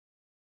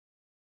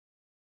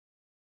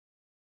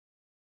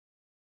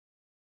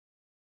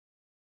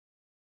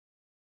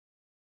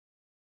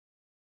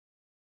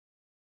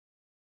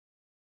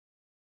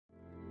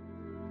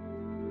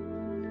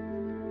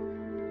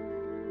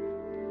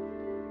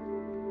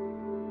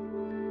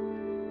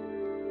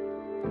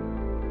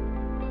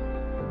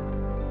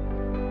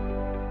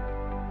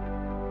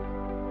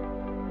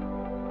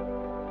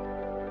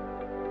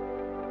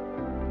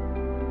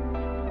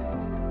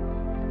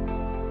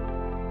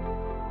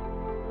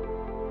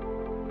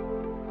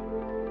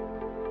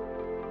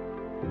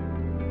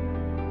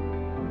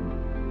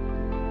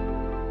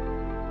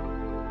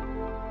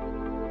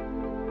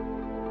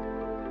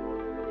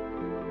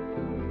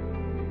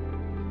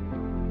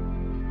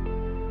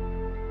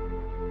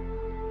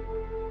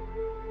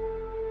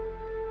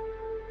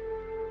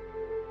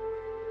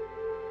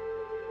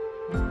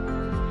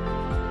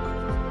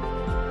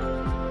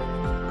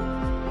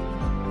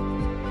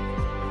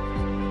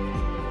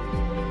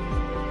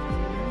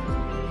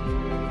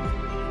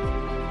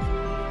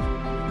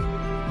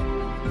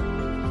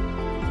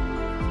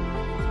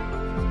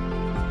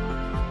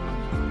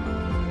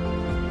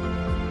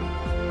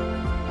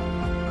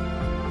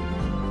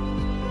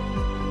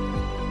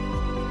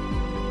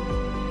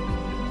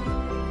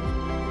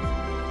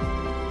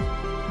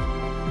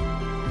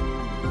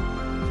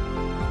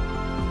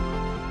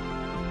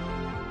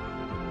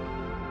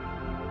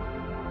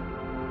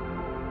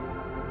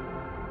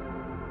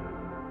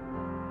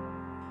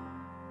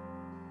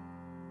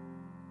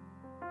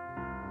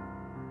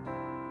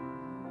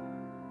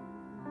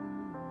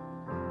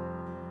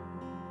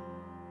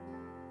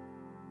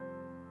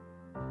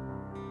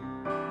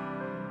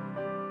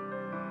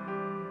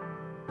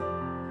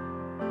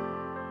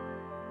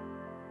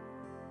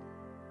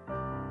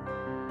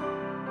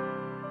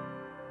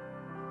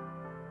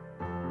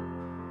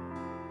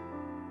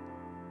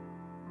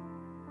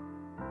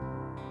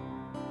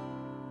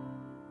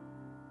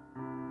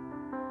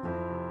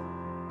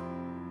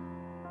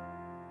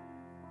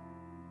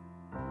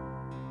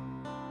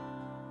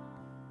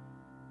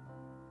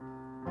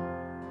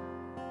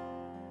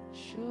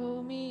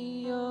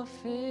your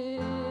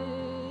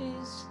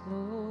face,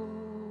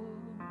 Lord.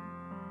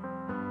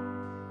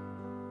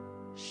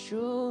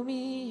 Show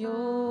me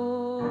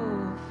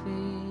your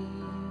face.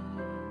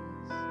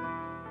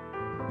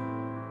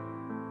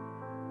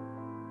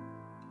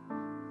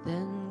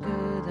 Then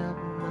gird up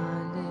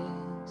my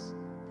legs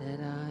that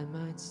I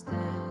might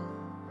stand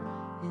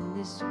in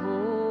this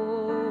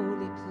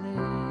holy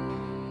place.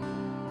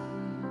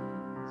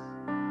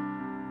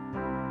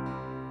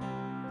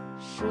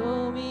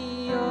 Show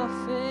me your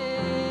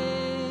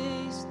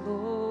face,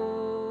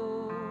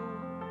 Lord,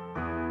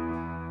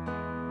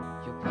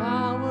 your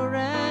power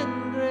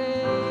and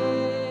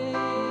grace.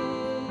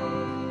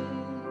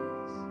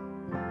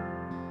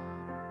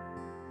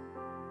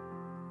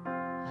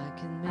 I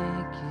can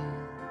make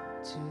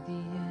it to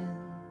the end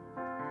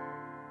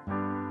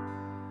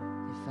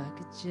if I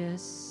could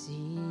just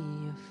see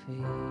your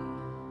face.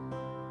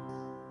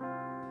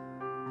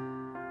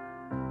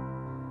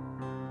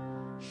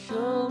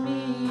 Show me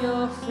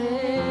your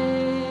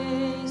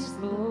face,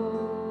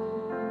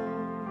 Lord.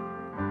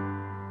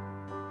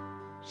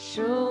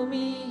 Show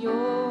me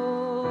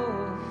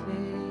your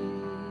face.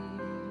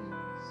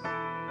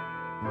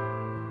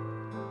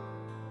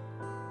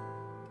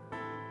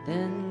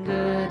 Then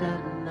gird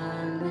up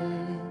my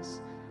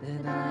legs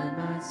that I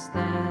might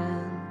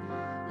stand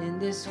in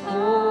this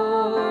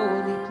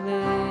holy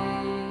place.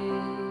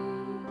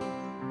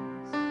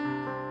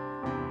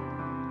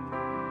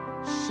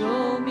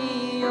 Show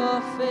me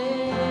your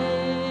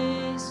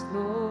face,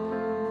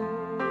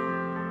 Lord,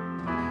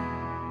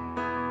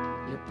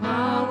 your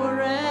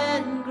power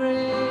and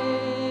grace.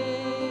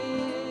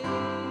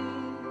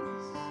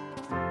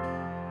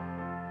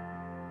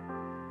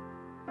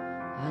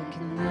 I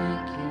can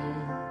make it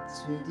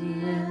to the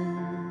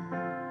end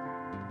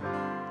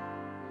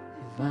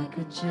if I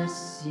could just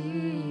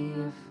see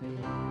your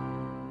face.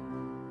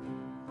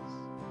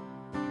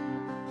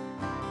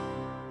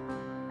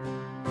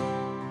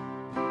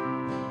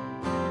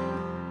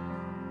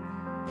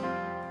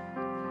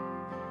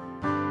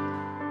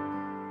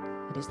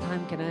 At this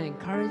time, can I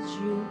encourage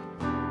you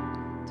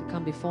to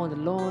come before the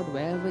Lord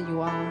wherever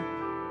you are?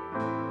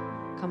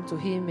 Come to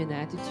Him in an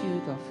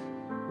attitude of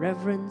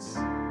reverence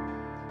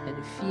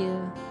and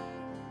fear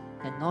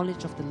and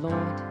knowledge of the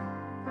Lord.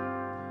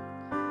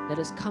 Let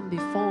us come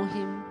before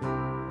Him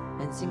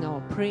and sing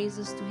our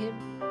praises to Him.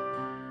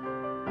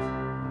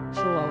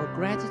 Show our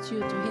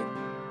gratitude to Him.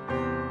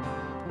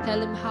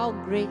 Tell Him how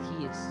great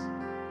He is.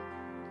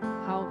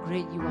 How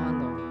great you are,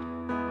 Lord.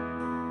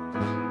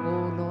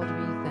 Oh Lord,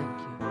 we thank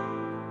you.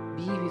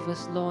 Be with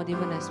us, Lord,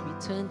 even as we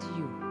turn to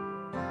you.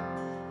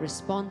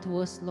 Respond to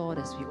us, Lord,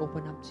 as we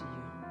open up to you.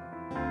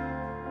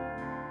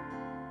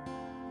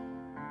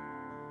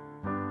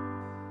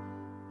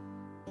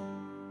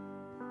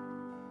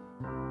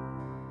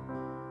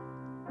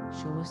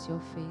 Show us your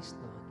face,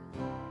 Lord.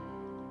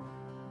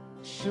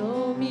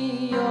 Show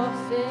me your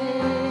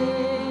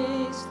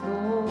face,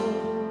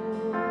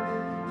 Lord.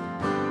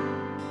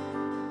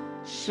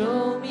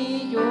 Show me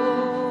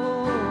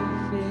your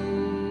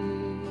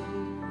face.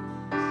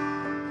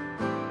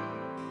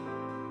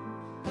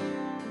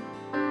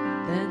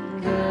 Then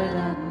gird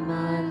up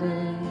my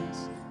legs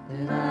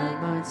that I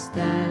might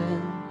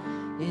stand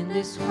in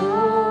this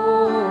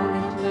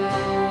holy place.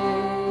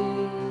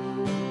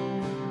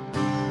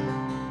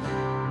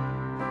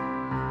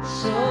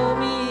 Show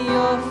me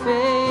your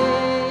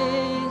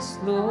face,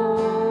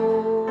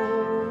 Lord,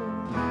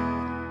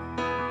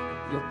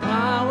 your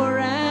power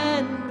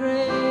and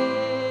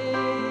grace.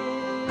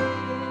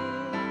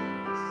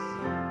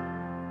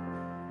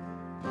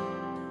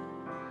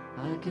 I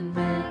can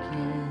make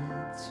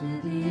it to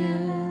the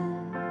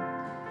end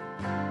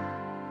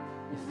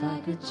if I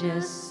could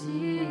just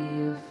see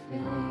your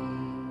face.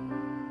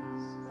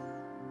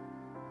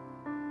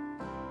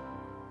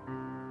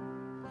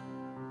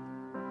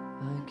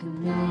 I can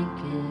make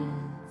it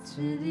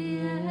to the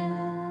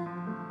end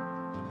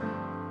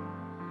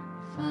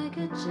if I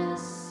could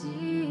just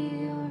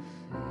see your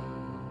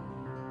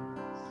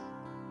face.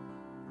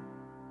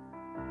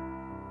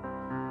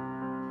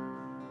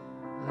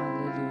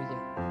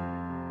 Hallelujah.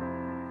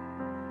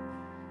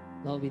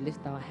 Lord, we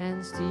lift our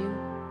hands to you.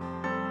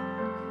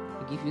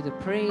 We give you the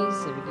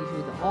praise and we give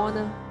you the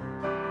honor.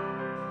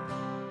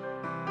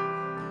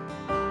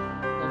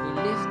 Lord, we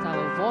lift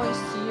our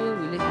voice to you.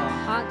 We lift our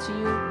heart to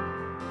you.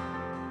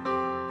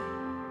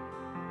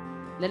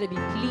 Let it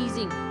be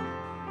pleasing.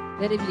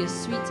 Let it be a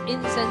sweet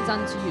incense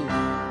unto you.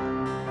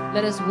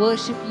 Let us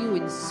worship you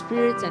in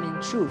spirit and in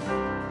truth.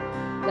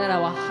 Let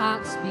our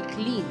hearts be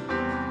clean.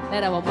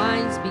 Let our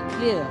minds be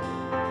clear.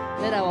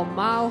 Let our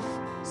mouth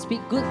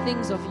speak good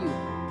things of you.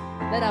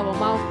 Let our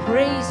mouth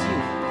praise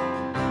you.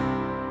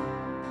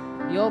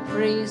 Your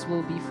praise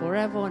will be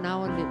forever on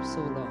our lips,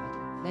 O Lord.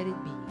 Let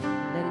it be.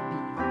 Let it be.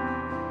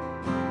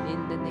 In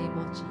the name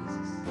of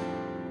Jesus.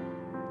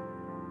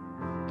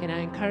 Can I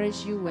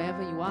encourage you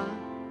wherever you are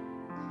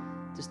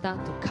to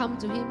start to come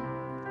to Him,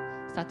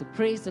 start to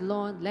praise the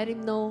Lord, let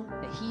Him know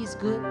that He is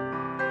good,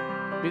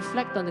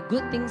 reflect on the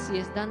good things He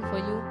has done for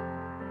you,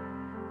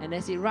 and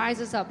as it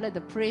rises up, let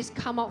the praise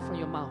come out from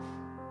your mouth.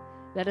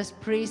 Let us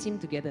praise Him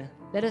together.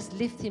 Let us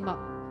lift Him up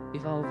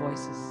with our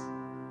voices.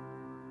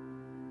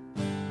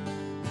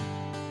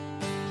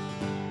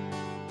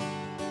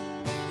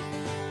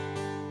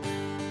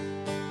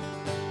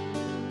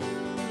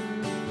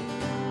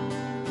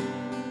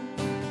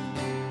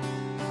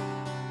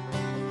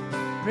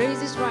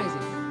 Praise is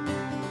rising.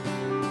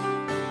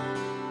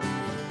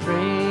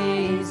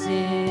 Praise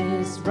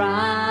is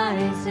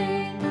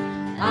rising.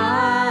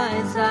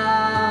 Eyes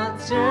are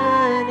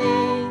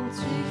turning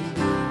to you.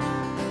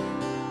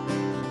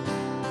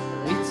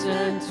 We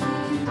turn to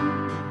you.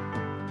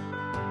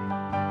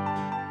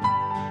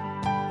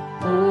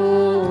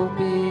 Hope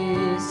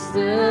is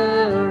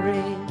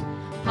stirring.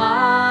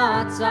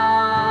 Hearts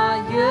are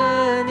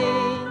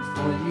yearning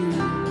for you.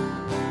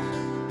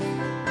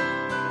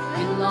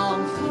 We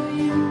long for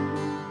you.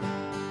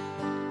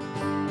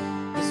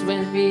 'Cause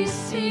when we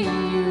see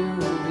you,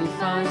 we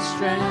find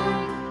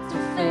strength to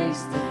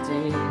face the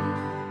day.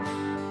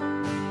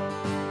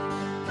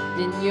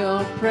 In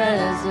your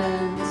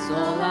presence,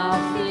 all our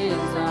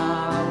fears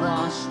are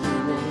washed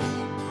away.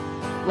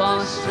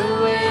 Washed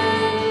away.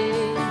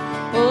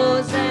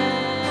 Hosanna,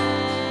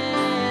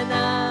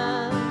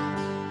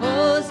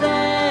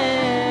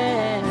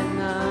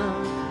 Hosanna.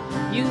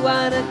 You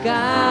are the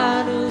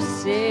God who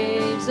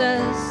saves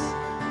us,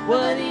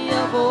 worthy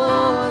of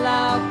all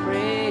our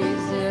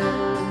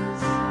praises.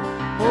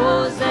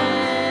 Hosanna,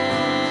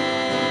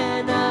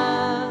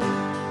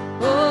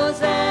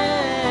 Hosanna.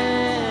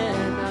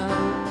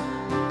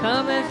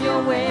 Come have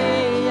your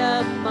way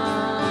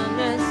among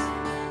us.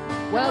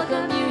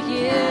 Welcome you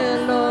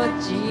here, Lord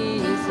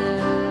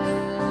Jesus.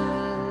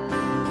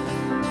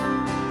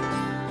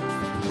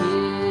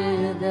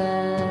 Hear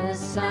the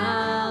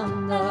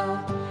sound of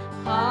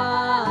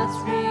hearts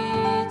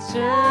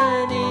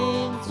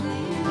returning to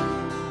you.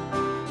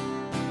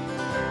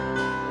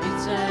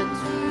 Return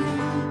to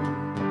you.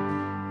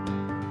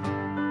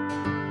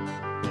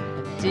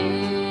 And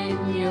in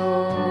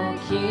your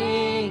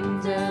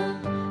kingdom,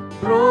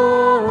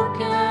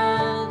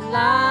 broken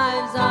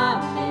lives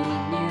are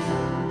made new.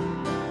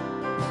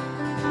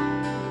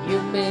 You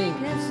make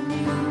us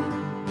new.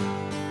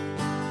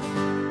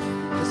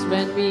 'Cause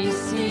when we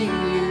see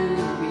you,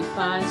 we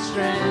find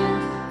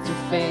strength to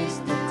face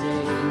the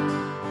day.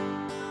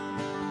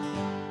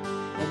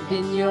 And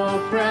in your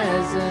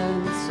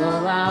presence,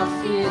 all our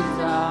fears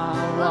are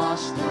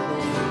washed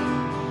away.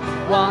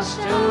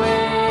 Washed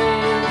away.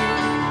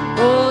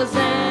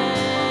 Hosanna,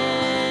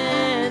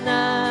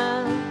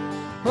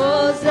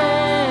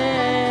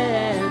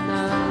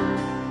 Hosanna.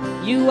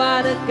 You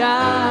are the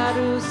God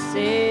who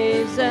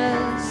saves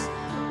us,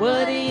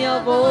 worthy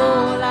of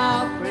all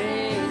our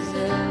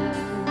praises.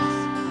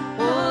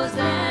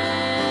 Hosanna,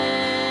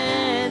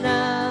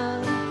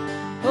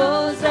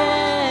 Hosanna.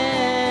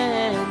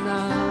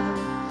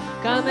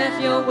 Come have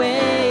your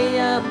way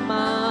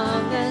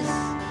among us.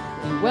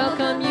 We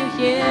welcome you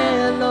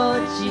here,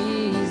 Lord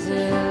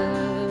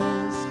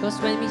Jesus. 'Cause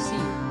when we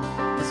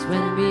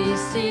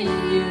see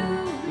you,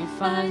 we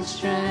find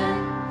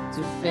strength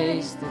to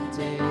face the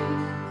day.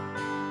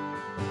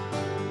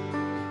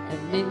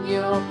 And in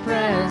your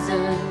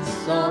presence,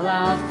 all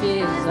our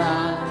fears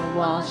are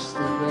washed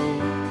away.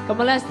 Come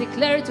on, let's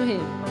declare it to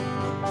Him.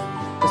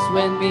 'Cause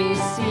when we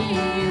see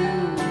you,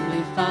 we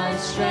find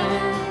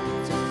strength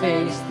to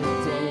face the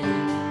day.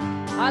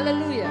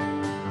 Hallelujah.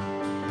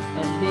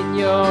 And in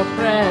your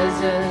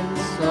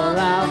presence, all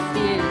our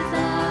fears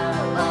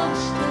are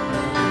washed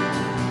away.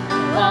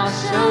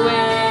 Washed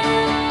away.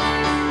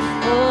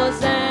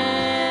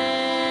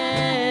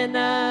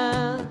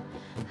 Hosanna,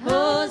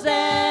 Hosanna.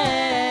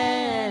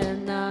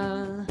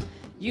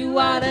 You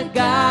are the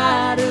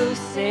God who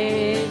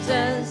saves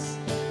us,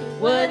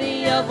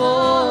 worthy of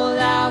all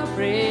our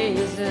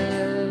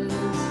praises.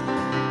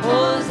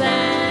 Hosanna,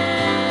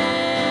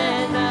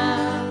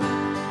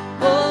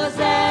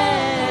 Hosanna.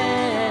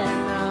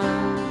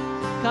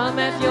 Come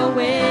have your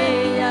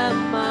way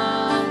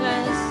among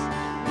us.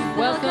 We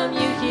welcome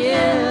you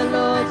here,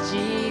 Lord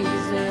Jesus.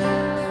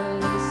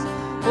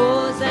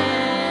 Hosanna,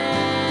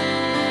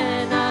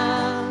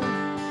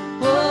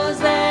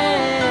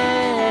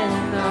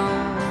 Hosanna.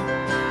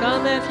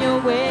 Come have your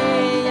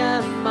way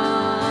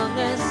among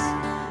us.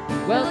 We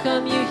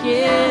welcome you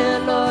here,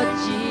 Lord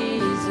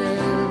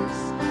Jesus.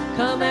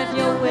 Come have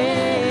your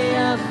way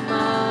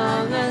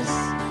among us.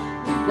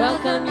 We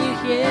welcome you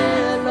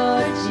here,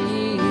 Lord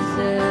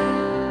Jesus.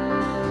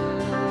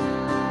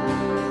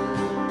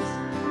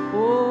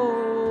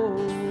 Oh.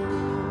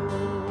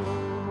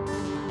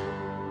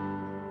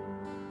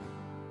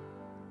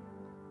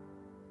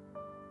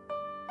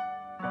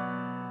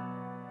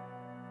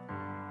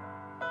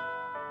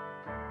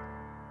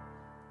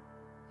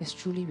 Yes,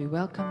 truly, we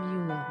welcome you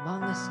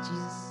among us,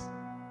 Jesus.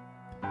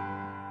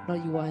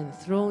 Lord, you are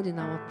enthroned in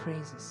our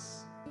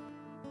praises.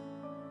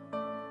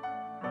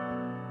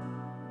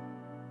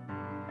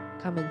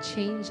 Come and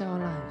change our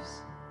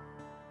lives.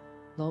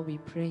 Lord, we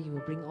pray you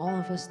will bring all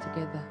of us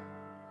together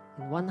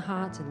in one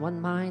heart, in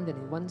one mind, and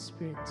in one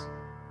spirit,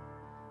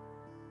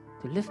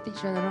 to lift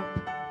each other up,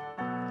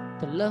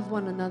 to love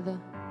one another,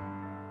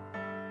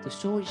 to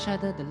show each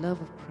other the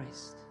love of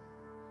Christ.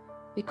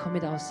 We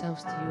commit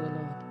ourselves to you, O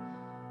Lord.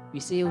 We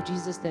say, O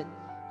Jesus, that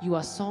you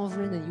are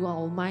sovereign and you are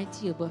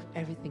almighty above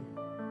everything.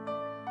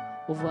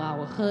 Over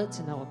our hurts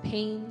and our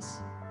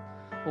pains,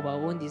 over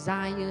our own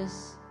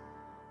desires,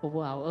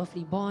 over our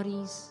earthly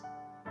bodies.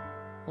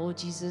 Oh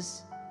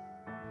Jesus,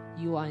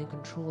 you are in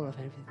control of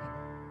everything.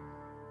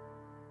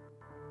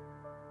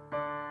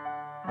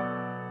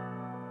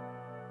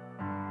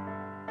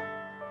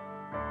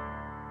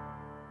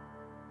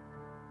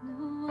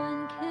 No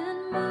one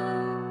can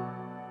move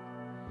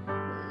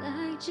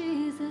like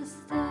Jesus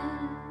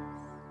does.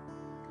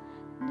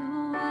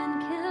 No one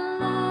can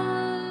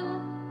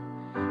love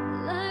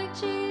like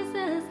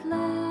Jesus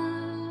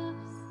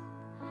loves.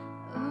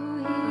 Oh,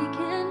 he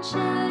can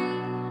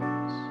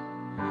change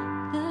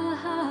the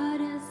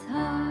hardest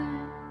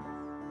heart.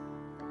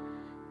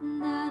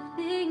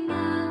 Nothing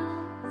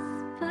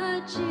else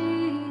but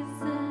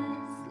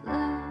Jesus'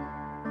 love.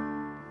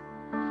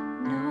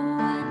 No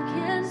one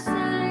can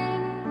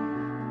save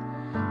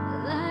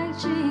like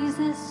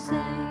Jesus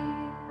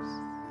saves.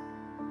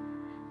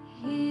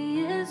 He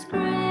is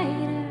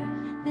greater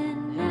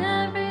than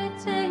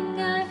everything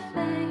I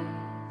face,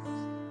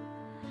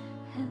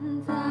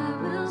 and I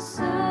will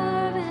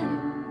serve him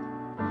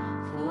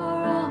for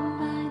all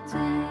my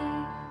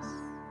days.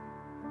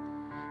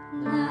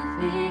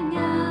 Nothing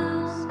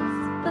else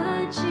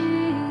but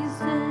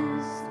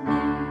Jesus'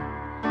 name.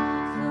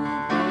 For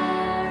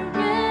there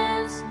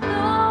is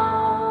no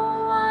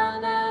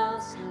one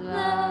else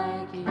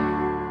like you.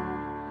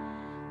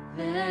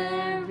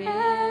 There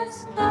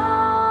is no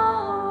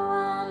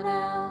one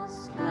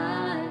else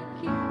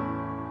like you.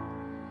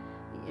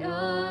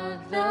 You're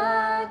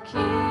the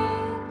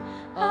King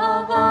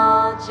of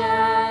all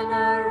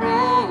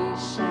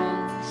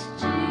generations.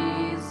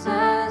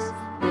 Jesus,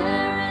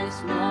 there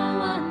is no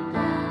one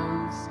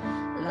else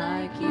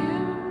like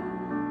you.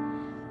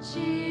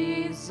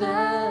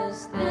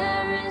 Jesus,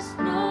 there is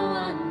no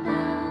one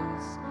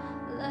else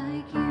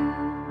like you.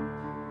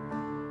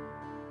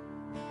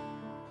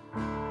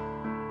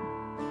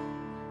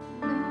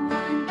 No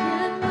one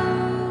can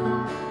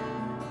move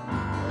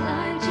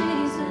like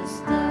Jesus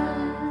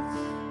does.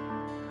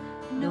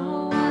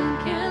 No one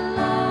can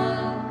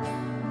love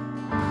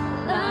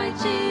like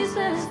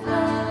Jesus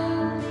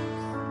loves.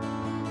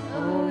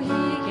 Oh,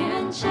 he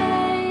can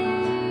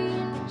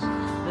change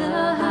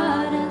the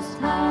hardest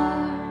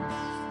hearts.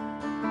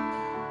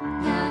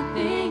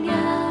 Nothing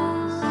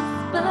else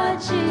but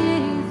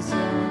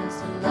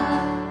Jesus'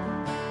 love.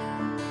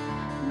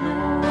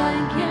 No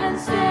one can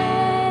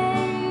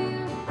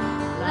save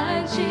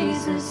like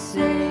Jesus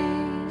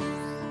saves.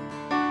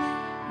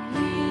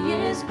 He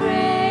is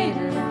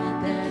greater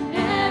than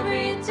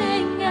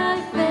everything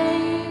I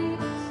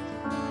faced,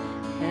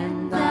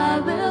 and I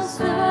will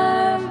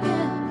serve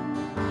him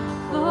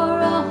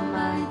for all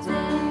my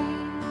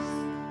days.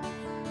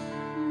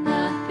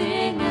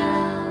 Nothing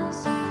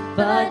else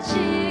but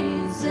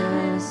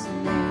Jesus'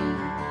 name.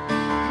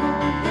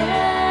 For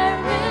there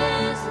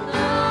is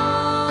no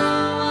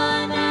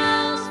one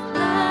else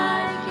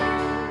like you.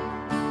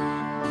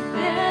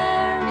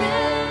 There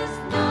is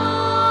no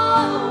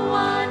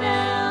one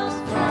else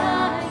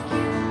like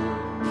you.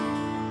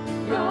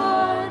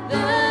 You're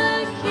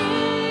the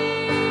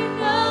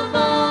King of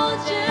all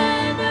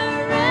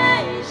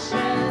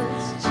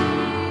generations.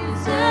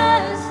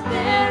 Jesus,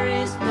 there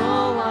is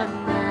no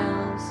one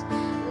else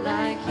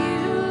like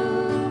you.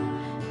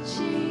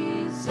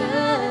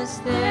 Jesus,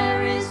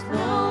 there is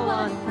no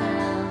one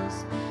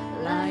else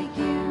like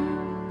you.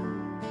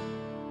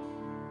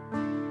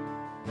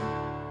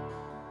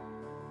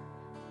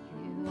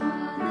 You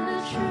are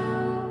the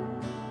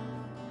truth.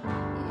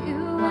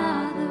 You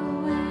are the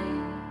way.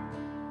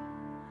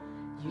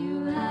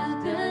 You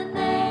have the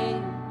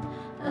name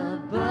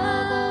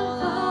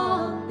above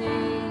all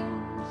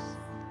names,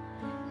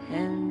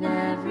 and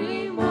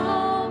every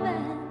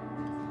moment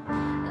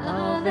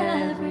of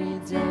every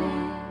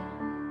day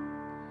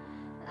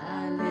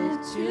I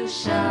live to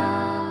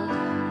shout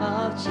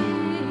of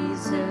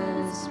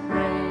Jesus'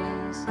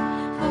 praise.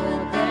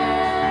 For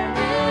there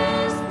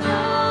is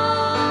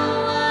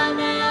no one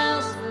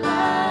else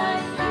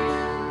like you.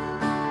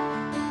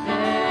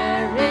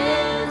 There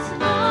is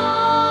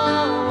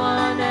no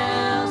one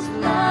else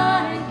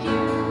like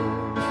you.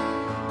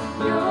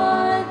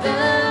 You're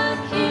the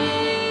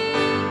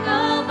King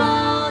of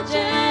all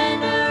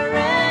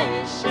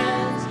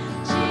generations.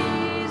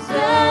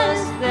 Jesus,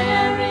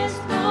 there is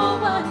no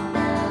one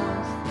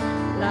else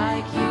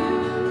like you.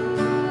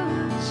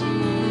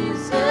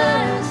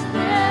 Jesus,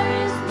 there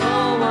is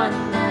no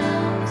one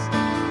else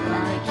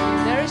like you.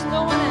 There is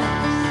no one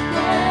else.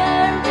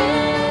 There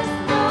is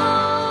no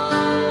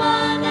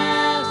one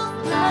else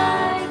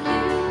like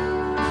you.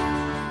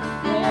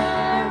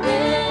 There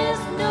is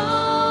no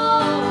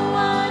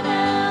one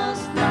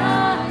else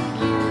like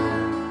you.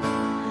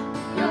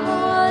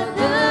 You're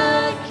the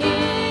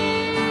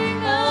King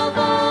of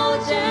all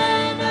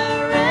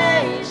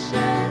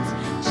generations.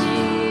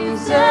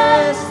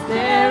 Jesus,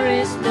 there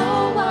is no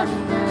one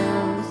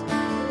else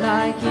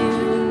like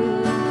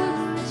you.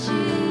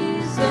 Jesus.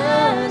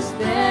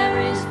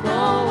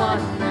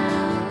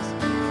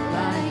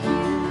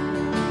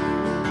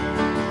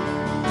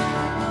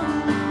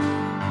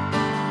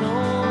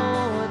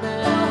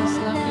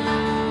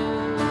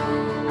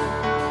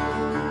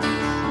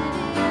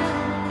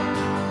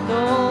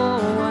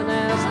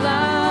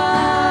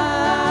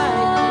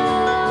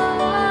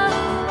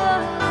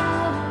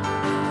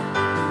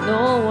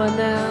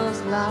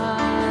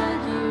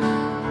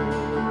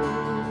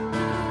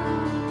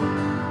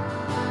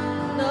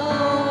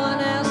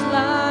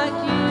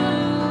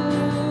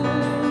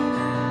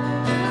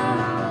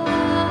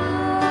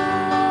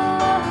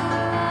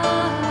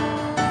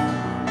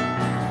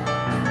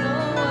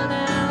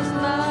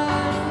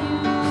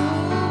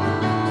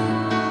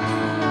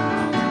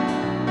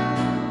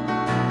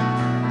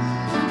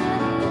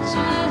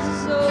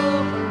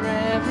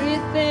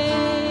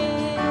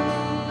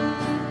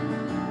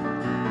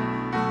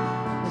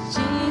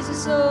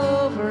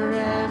 over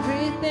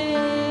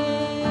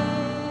everything.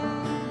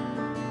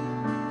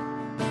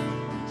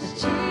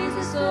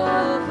 Jesus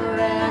over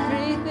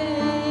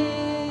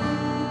everything.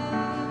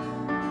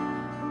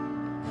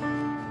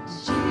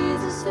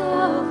 Jesus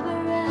over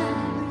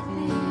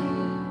everything.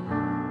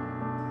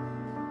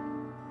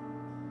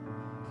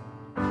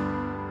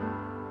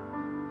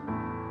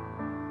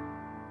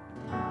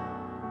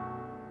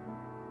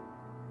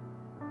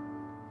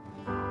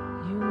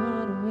 You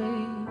are the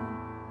way,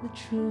 the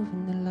truth,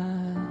 and the light.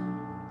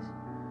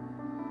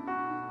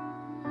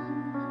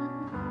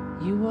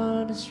 You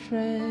are the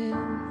strength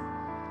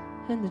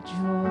and the joy.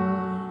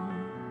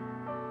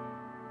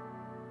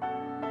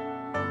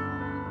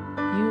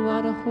 You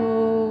are the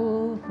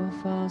hope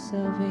of our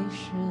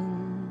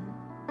salvation.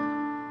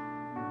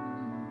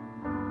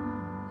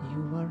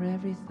 You are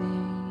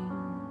everything,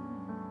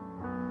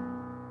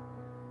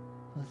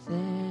 for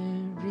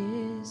there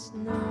is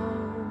no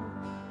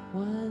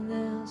one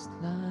else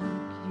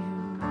like you.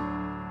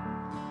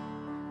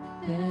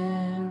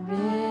 There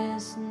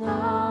is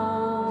no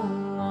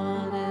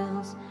one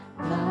else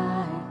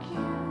like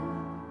you.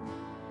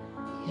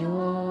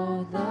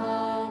 You're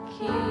the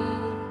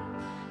King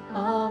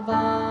of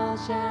all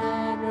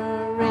generations.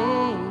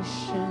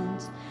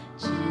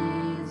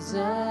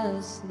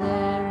 Jesus,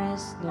 there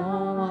is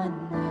no one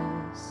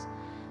else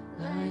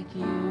like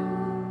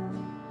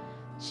you.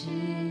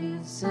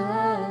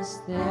 Jesus,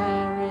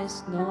 there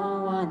is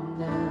no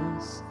one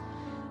else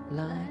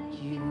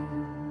like you.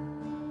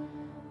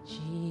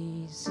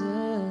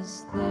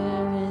 Jesus,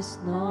 there is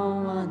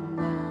no one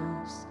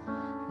else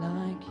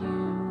like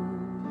you.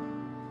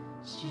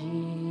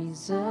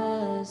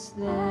 Jesus,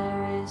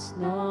 there is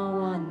no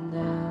one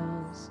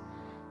else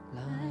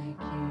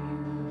like you.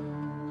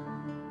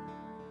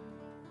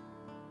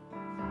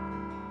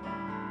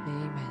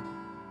 Amen.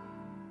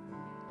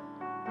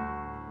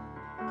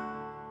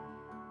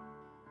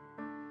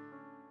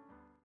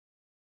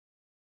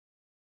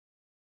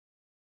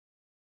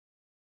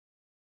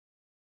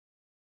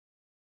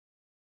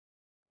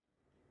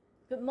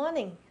 Good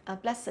morning, a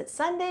blessed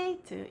Sunday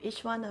to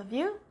each one of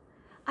you.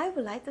 I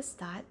would like to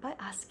start by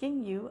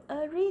asking you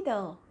a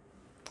riddle.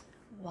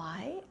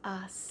 Why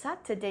are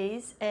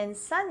Saturdays and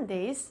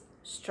Sundays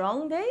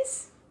strong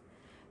days?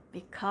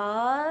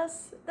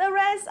 Because the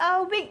rest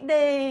are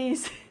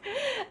weekdays.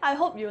 I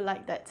hope you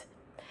like that.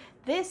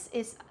 This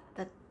is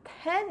the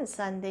 10th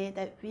Sunday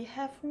that we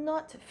have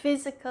not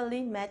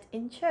physically met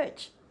in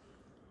church.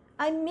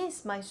 I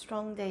miss my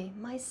strong day,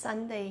 my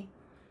Sunday.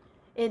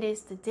 It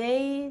is the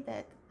day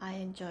that I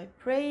enjoy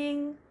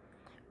praying,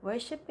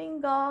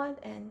 worshiping God,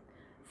 and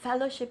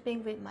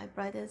fellowshipping with my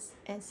brothers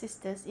and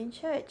sisters in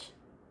church.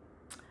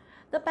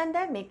 The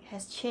pandemic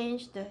has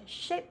changed the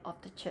shape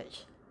of the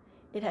church.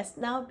 It has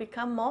now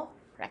become more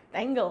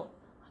rectangle.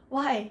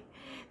 Why?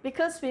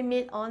 Because we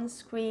meet on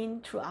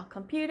screen through our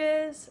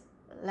computers,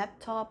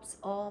 laptops,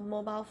 or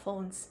mobile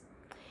phones.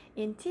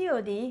 In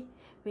TOD,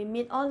 we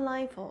meet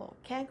online for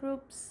care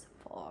groups,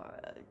 for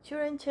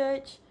children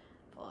church,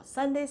 for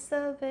Sunday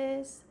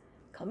service,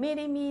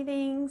 committee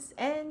meetings,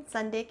 and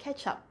Sunday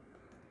catch-up.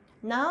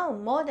 Now,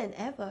 more than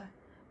ever,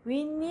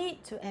 we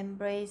need to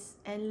embrace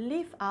and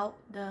live out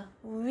the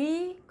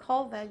we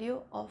core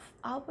value of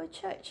our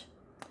church.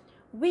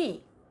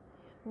 We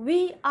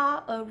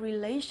are a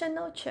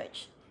relational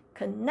church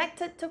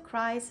connected to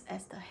Christ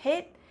as the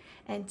head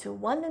and to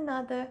one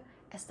another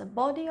as the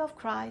body of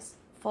Christ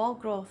for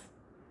growth.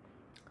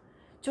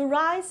 To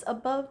rise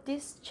above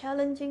these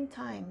challenging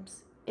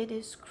times, it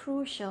is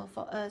crucial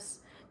for us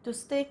to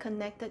stay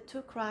connected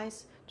to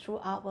Christ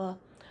through our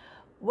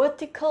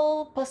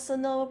vertical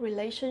personal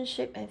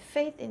relationship and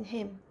faith in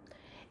Him.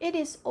 It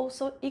is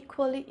also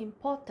equally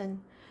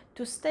important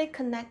to stay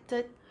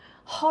connected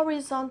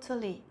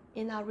horizontally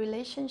in our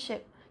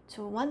relationship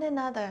to one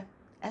another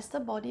as the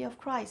body of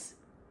Christ.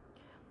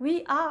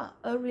 We are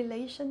a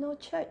relational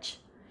church.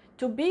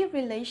 To be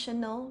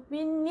relational,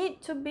 we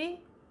need to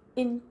be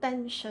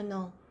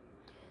intentional.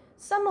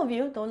 Some of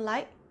you don't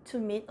like to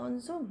meet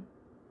on Zoom,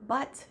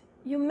 but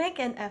you make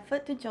an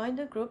effort to join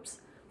the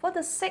groups for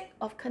the sake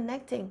of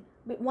connecting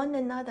with one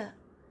another.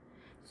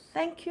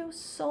 Thank you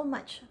so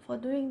much for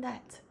doing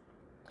that.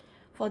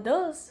 For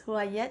those who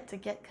are yet to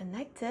get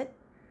connected,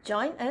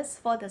 join us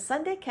for the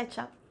Sunday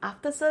catch-up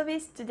after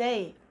service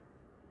today.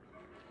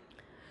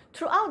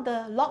 Throughout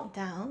the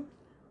lockdown,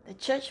 the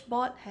church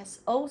board has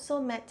also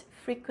met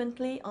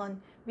frequently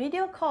on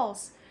video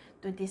calls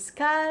to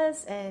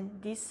discuss and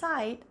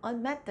decide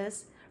on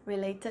matters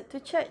related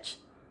to church.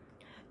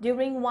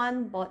 During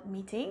one board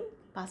meeting,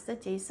 Pastor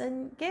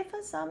Jason gave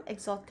us some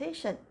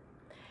exhortation.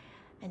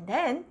 And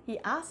then he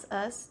asked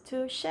us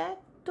to share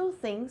two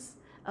things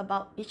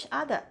about each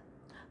other.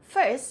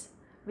 First,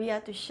 we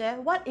are to share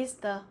what is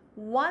the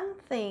one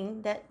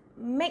thing that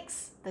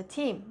makes the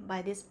team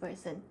by this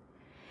person.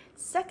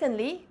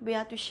 Secondly, we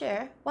are to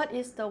share what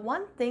is the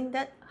one thing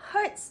that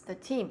hurts the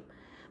team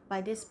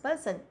by this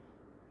person.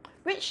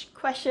 Which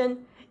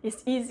question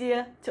is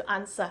easier to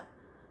answer?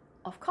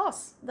 Of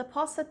course, the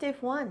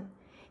positive one.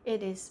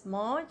 It is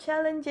more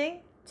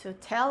challenging to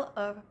tell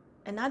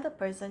another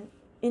person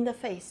in the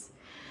face,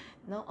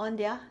 on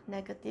their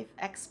negative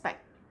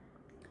aspect.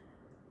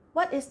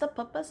 What is the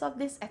purpose of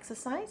this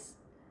exercise?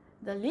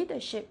 The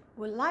leadership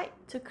would like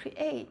to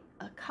create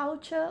a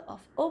culture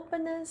of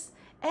openness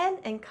and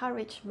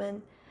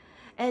encouragement,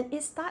 and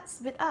it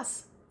starts with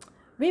us.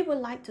 We would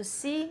like to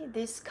see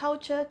this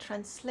culture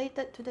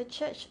translated to the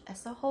church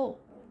as a whole.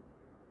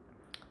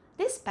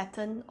 This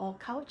pattern or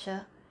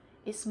culture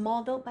is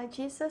modeled by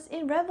Jesus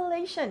in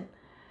Revelation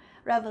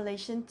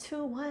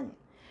 2:1.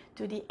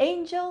 To the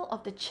angel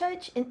of the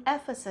church in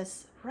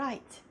Ephesus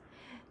write,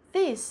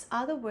 "These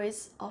are the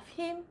words of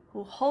him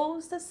who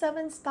holds the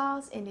 7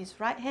 stars in his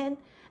right hand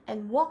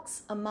and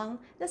walks among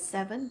the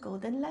 7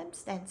 golden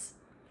lampstands."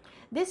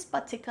 This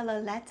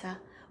particular letter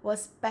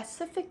was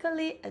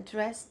specifically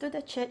addressed to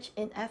the church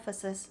in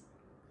Ephesus.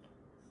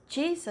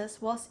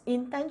 Jesus was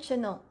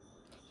intentional.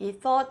 He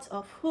thought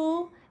of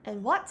who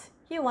and what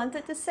he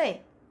wanted to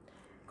say.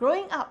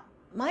 Growing up,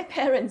 my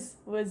parents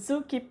were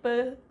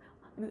zookeepers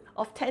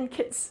of 10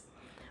 kids.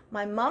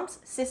 My mom's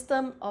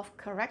system of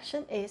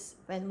correction is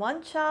when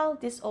one child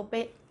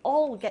disobeyed,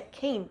 all get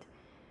caned.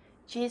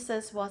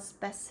 Jesus was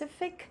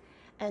specific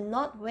and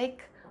not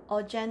vague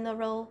or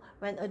general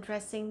when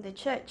addressing the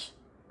church.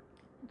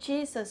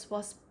 Jesus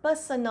was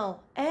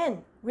personal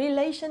and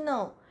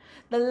relational.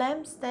 The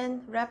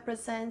lampstand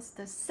represents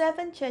the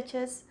 7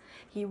 churches.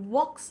 He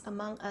walks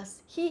among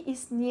us. He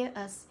is near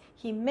us.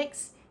 He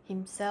makes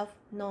himself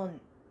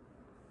known.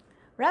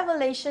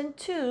 Revelation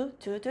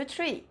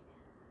 2:2-3.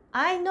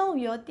 I know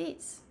your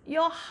deeds,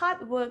 your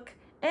hard work,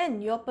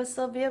 and your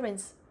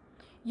perseverance.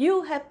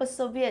 You have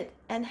persevered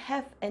and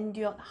have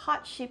endured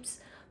hardships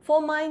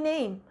for my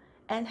name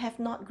and have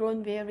not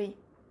grown weary.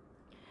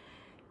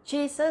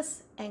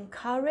 Jesus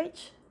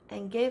encouraged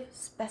and gave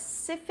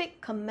specific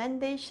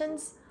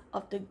commendations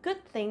of the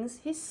good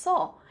things he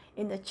saw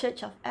in the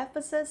church of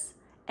Ephesus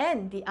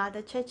and the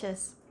other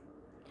churches.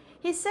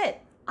 He said,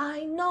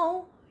 I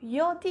know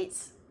your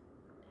deeds.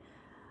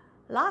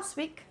 Last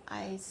week,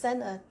 I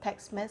sent a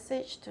text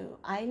message to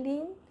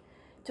Irene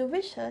to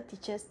wish her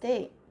Teacher's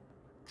Day.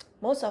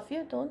 Most of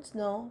you don't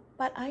know,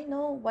 but I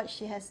know what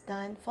she has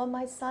done for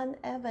my son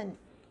Evan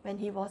when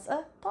he was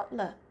a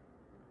toddler.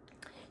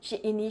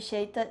 She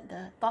initiated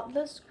the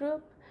toddlers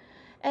group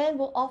and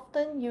will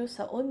often use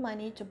her own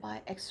money to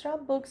buy extra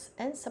books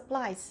and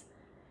supplies.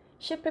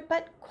 She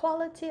prepared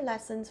quality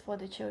lessons for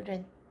the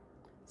children.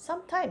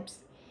 Sometimes,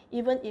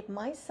 even if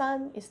my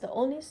son is the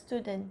only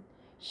student,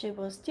 she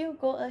will still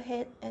go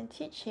ahead and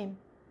teach him.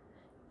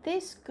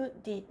 This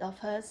good deed of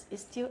hers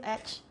is still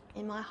etched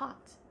in my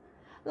heart.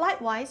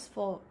 Likewise,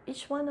 for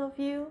each one of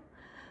you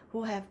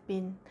who have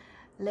been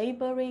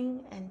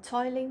laboring and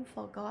toiling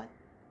for God.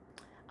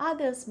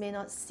 Others may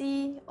not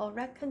see or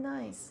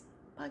recognize,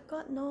 but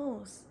God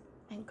knows,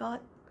 and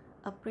God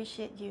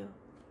appreciates you.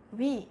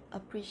 We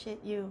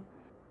appreciate you.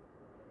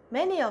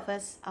 Many of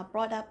us are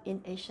brought up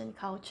in Asian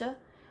culture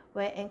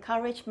where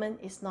encouragement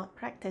is not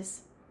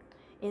practiced.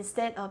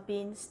 Instead of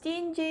being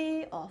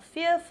stingy or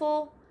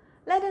fearful,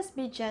 let us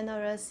be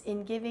generous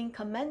in giving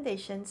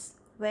commendations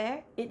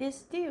where it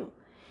is due.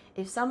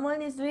 If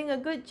someone is doing a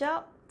good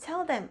job,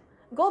 tell them.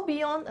 Go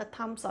beyond a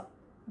thumbs up.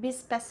 Be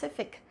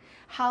specific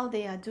how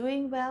they are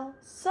doing well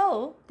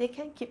so they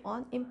can keep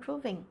on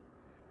improving.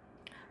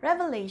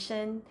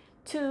 Revelation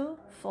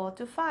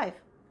 2:4-5.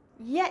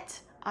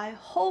 Yet I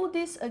hold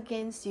this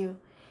against you.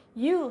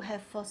 You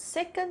have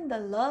forsaken the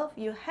love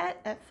you had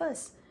at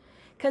first.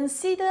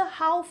 Consider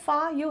how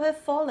far you have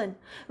fallen.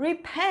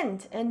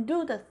 Repent and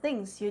do the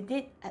things you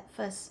did at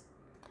first.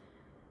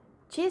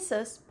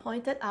 Jesus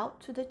pointed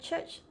out to the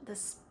church the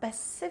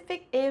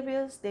specific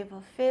areas they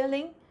were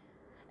failing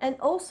and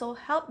also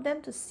helped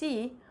them to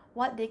see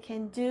what they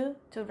can do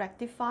to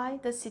rectify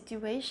the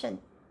situation.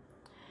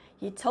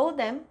 He told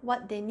them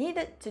what they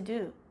needed to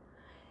do.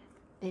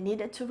 They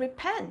needed to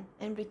repent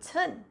and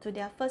return to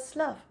their first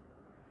love.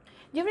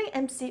 During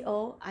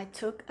MCO, I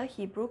took a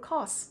Hebrew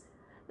course.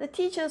 The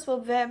teachers were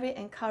very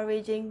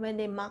encouraging when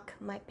they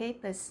marked my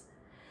papers.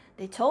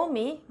 They told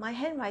me my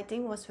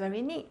handwriting was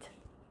very neat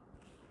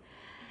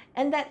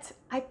and that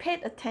I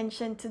paid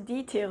attention to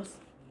details.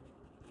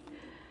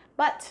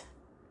 But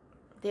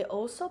they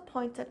also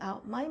pointed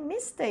out my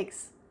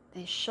mistakes.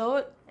 They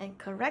showed and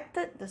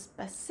corrected the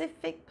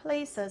specific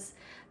places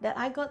that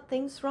I got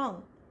things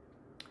wrong.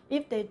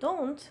 If they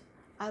don't,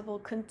 I will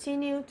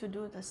continue to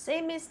do the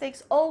same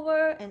mistakes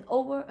over and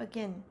over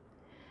again.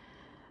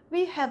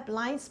 We have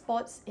blind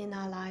spots in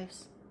our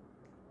lives.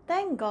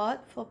 Thank God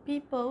for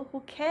people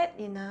who cared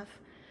enough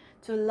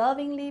to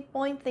lovingly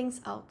point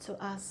things out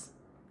to us.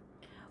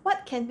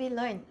 What can we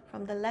learn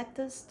from the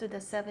letters to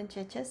the 7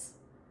 churches?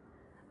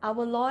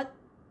 Our Lord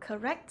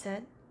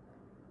corrected,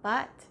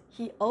 but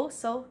He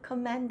also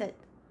commanded.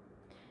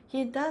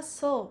 He does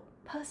so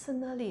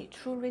personally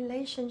through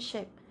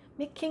relationship,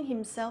 making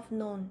Himself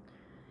known.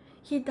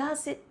 He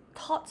does it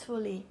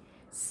thoughtfully,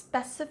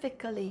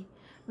 specifically,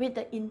 with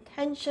the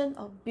intention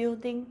of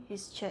building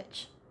His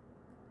church.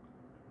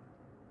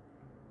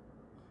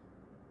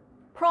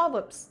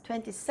 Proverbs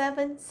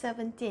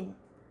 27:17.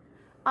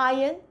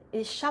 Iron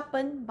is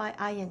sharpened by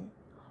iron.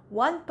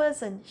 One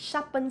person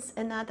sharpens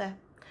another.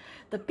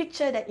 The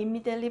picture that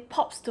immediately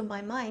pops to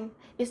my mind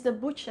is the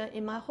butcher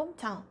in my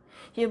hometown.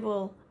 He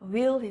will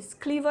wield his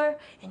cleaver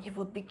and he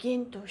will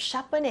begin to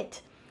sharpen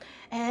it.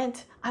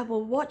 And I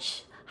will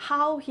watch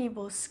how he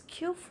will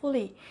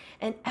skillfully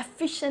and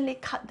efficiently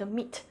cut the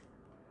meat.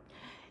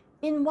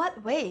 In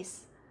what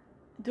ways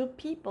do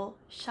people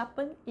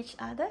sharpen each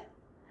other?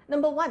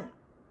 Number one,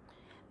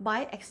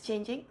 by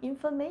exchanging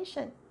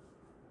information.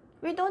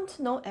 We don't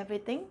know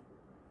everything,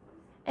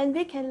 and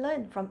we can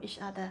learn from each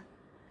other.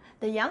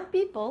 The young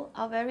people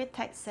are very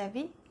tech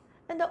savvy,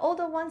 and the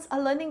older ones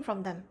are learning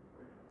from them.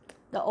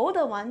 The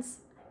older ones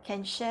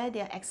can share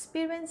their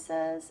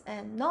experiences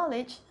and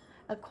knowledge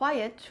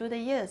acquired through the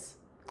years.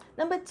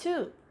 Number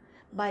two,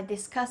 by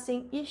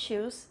discussing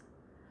issues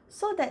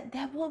so that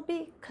there will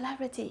be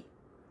clarity.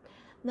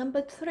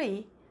 Number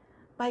three,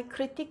 by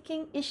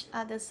critiquing each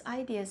other's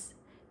ideas.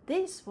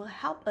 This will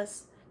help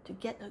us to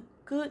get a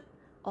good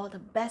or the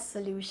best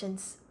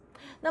solutions.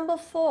 Number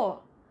four,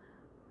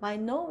 by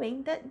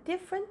knowing that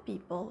different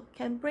people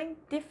can bring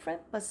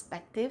different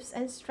perspectives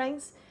and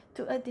strengths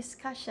to a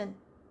discussion.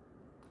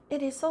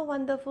 It is so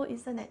wonderful,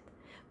 isn't it,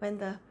 when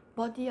the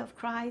body of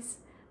Christ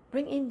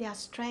bring in their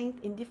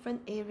strength in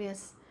different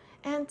areas,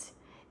 and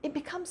it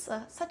becomes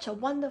such a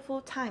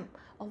wonderful time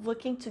of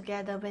working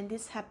together when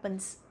this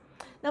happens.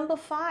 Number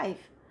five,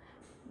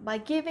 by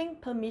giving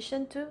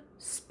permission to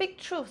speak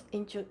truth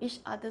into each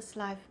other's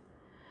life,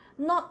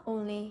 not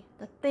only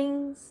the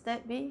things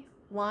that we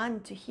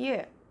want to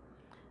hear.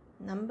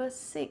 Number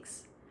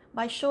six,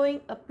 by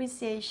showing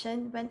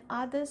appreciation when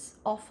others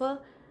offer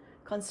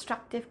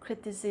constructive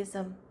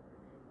criticism.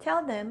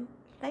 Tell them,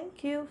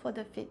 thank you for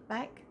the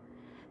feedback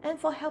and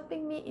for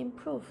helping me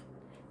improve.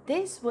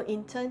 This will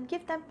in turn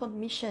give them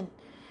permission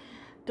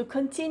to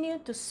continue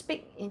to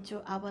speak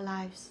into our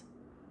lives.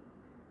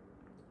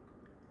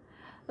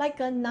 Like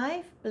a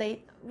knife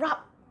blade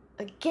rubbed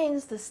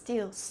against the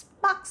steel,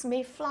 sparks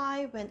may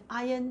fly when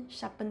iron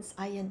sharpens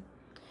iron.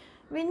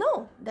 We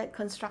know that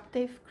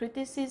constructive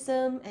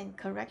criticism and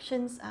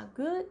corrections are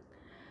good,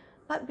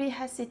 but we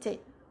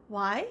hesitate.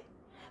 Why?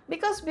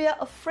 Because we are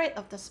afraid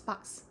of the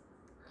sparks.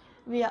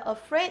 We are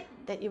afraid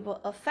that it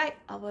will affect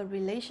our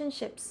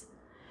relationships.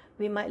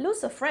 We might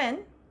lose a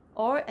friend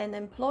or an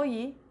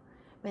employee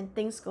when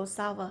things go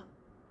sour.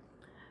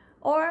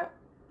 Or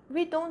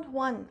we don't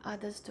want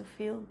others to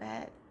feel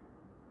bad.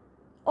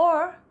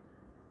 Or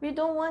we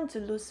don't want to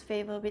lose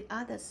favor with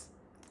others.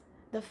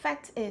 The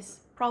fact is,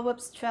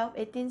 Proverbs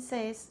 12:18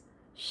 says,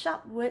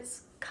 sharp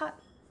words cut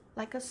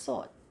like a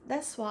sword.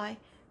 That's why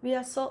we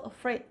are so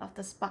afraid of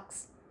the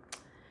sparks.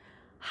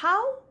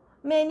 How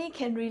many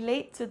can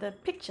relate to the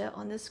picture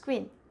on the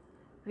screen?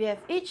 We have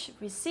each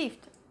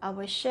received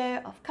our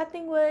share of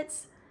cutting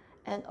words,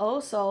 and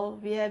also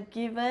we have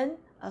given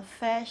a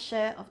fair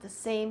share of the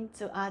same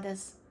to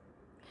others.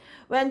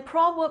 When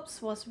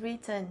Proverbs was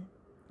written,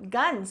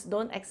 guns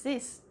don't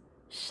exist.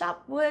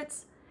 Sharp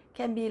words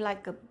can be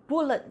like a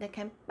bullet that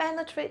can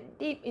penetrate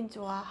deep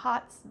into our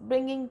hearts,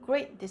 bringing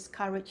great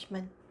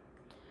discouragement.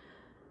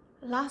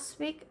 Last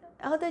week,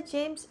 Elder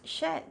James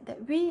shared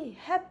that we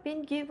have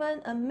been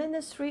given a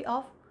ministry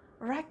of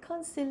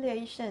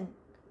reconciliation,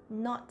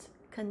 not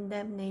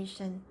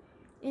condemnation.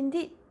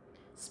 Indeed,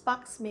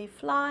 sparks may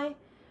fly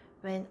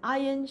when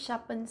iron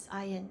sharpens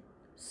iron.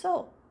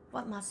 So,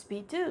 what must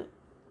we do?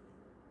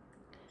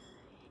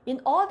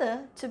 In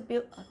order to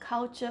build a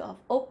culture of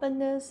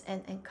openness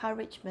and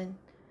encouragement,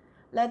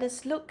 let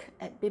us look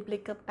at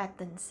biblical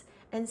patterns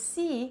and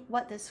see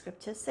what the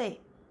scriptures say.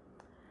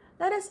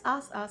 Let us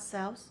ask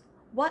ourselves,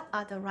 what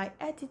are the right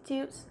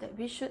attitudes that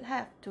we should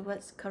have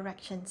towards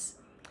corrections?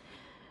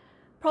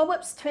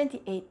 Proverbs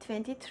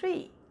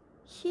 28:23.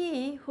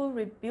 He who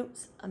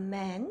rebukes a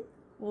man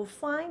will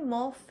find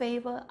more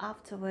favor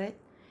afterward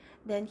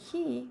than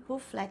he who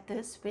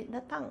flatters with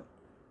the tongue.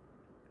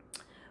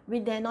 We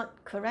dare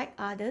not correct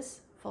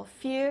others for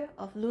fear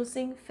of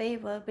losing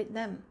favor with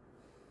them.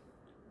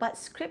 But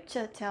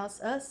scripture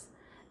tells us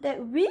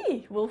that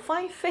we will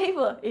find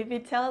favor if we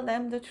tell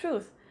them the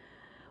truth.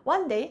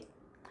 One day,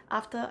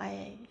 after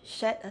I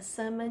shared a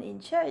sermon in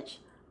church,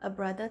 a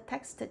brother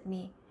texted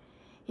me.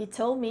 He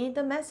told me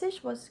the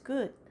message was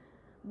good,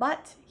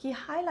 but he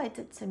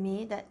highlighted to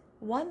me that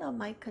one of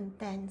my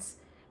contents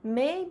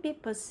may be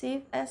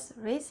perceived as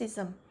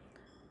racism.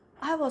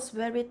 I was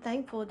very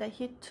thankful that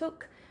he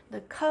took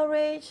the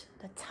courage,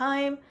 the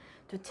time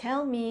to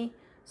tell me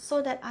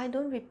so that I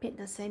don't repeat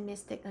the same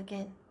mistake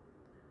again.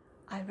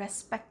 I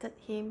respected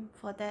him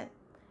for that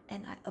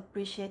and I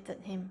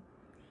appreciated him.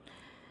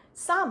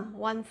 Psalm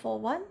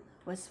 141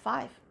 verse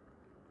 5.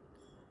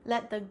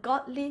 Let the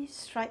godly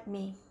strike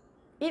me.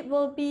 It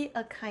will be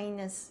a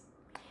kindness.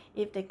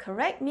 If they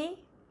correct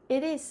me,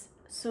 it is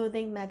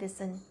soothing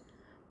medicine.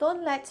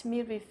 Don't let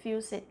me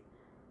refuse it.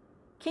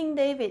 King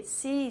David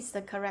sees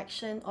the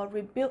correction or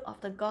rebuke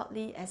of the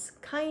godly as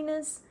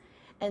kindness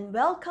and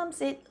welcomes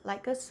it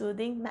like a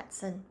soothing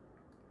medicine.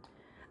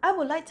 I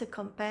would like to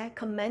compare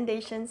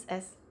commendations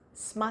as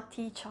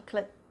Smarty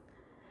chocolate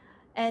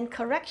and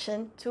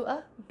correction to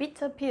a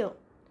bitter pill.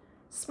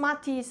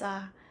 Smarties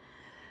are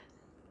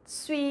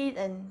sweet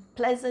and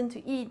pleasant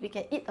to eat. We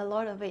can eat a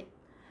lot of it.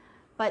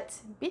 But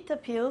bitter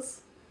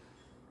pills,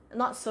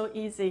 not so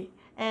easy.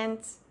 And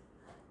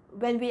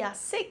when we are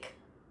sick,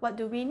 what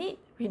do we need?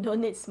 We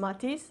don't need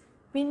Smarties.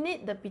 We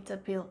need the bitter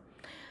pill.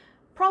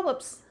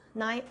 Proverbs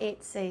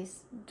 9:8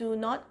 says, "Do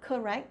not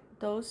correct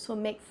those who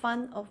make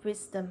fun of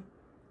wisdom,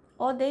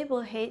 or they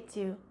will hate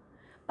you.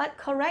 But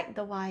correct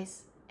the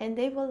wise, and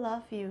they will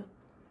love you."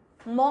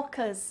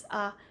 Mockers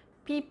are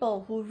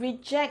people who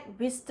reject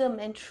wisdom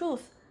and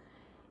truth.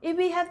 If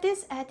we have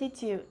this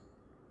attitude,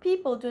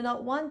 people do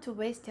not want to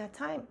waste their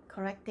time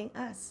correcting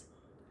us.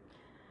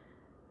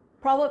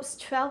 Proverbs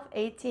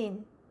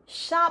 12:18,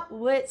 "Sharp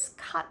words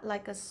cut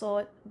like a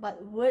sword,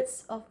 but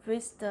words of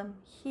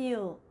wisdom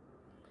heal."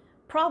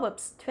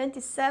 Proverbs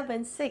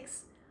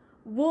 27:6,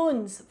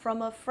 "Wounds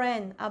from a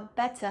friend are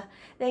better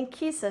than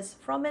kisses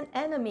from an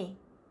enemy."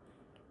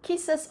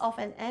 Kisses of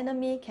an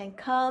enemy can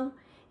come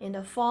in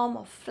the form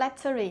of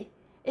flattery.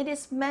 It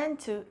is meant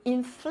to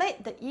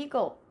inflate the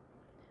ego,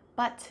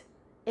 but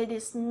it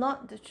is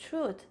not the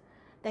truth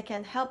that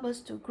can help us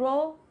to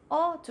grow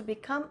or to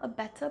become a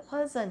better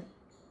person.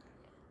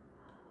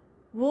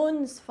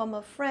 Wounds from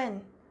a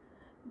friend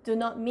do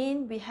not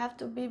mean we have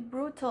to be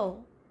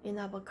brutal in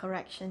our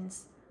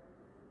corrections.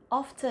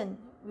 Often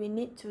we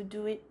need to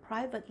do it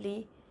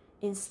privately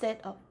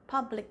instead of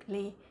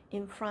publicly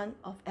in front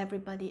of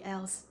everybody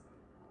else.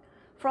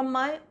 From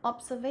my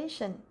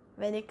observation,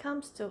 when it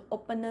comes to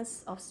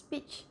openness of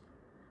speech,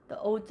 the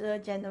older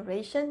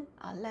generation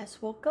are less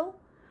vocal,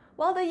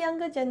 while the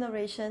younger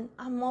generation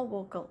are more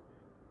vocal.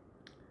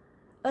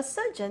 A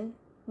surgeon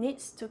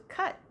needs to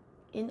cut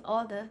in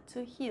order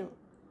to heal.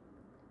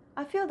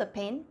 I feel the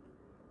pain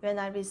when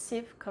I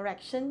receive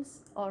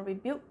corrections or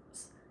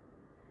rebukes,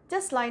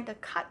 just like the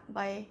cut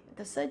by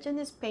the surgeon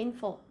is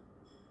painful.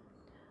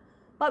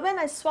 But when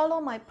I swallow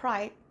my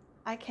pride,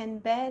 I can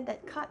bear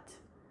that cut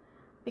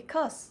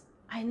because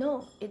I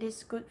know it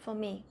is good for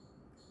me.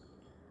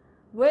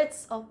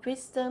 Words of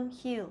wisdom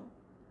heal.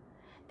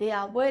 They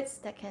are words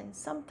that can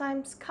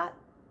sometimes cut,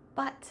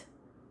 but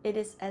it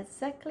is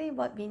exactly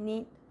what we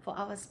need for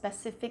our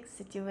specific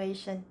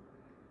situation.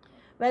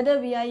 Whether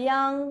we are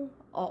young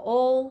or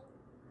old,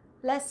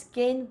 let's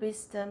gain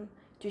wisdom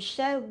to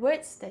share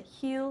words that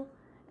heal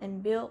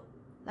and build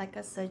like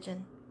a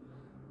surgeon.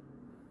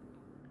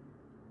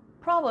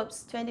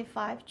 Proverbs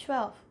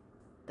 25:12,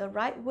 "The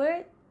right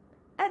word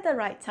at the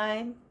right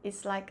time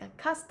is like a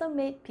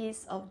custom-made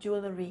piece of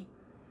jewelry,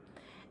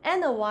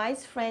 and a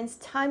wise friend's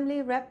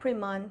timely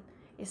reprimand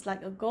is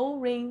like a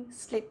gold ring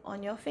slipped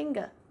on your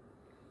finger."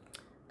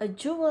 A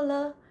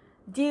jeweler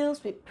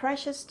deals with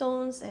precious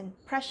stones and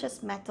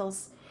precious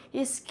metals.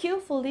 He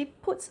skillfully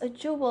puts a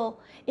jewel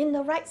in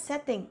the right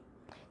setting.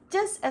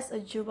 Just as a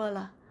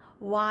jeweler,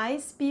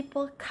 wise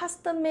people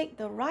custom make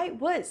the right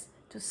words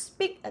to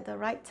speak at the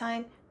right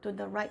time to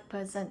the right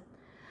person.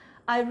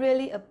 I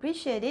really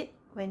appreciate it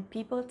when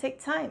people take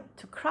time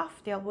to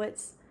craft their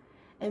words,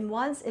 and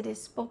once it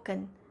is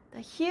spoken, the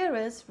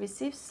hearers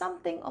receive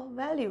something of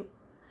value,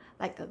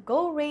 like a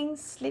gold ring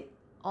slipped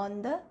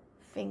on the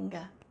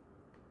finger.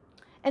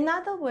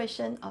 Another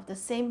version of the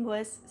same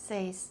verse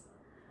says,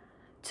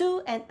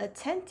 "To an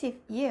attentive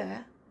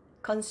ear,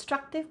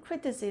 constructive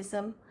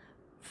criticism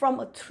from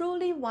a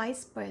truly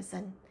wise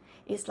person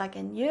is like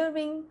an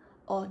earring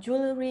or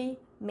jewelry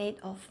made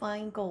of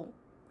fine gold."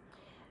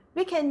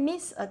 We can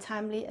miss a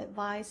timely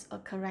advice or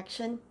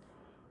correction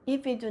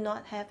if we do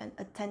not have an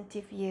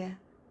attentive ear,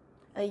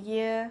 a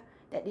ear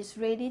that is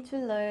ready to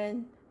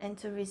learn and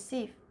to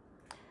receive.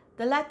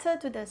 The letter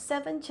to the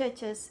 7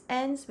 churches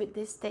ends with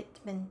this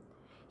statement,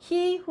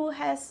 "He who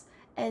has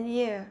an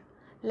ear,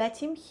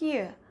 let him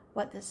hear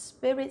what the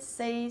Spirit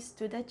says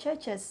to the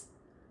churches."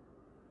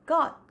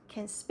 God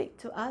can speak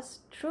to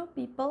us through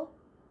people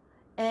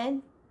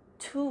and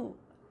to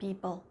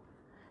people.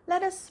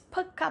 Let us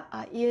perk up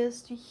our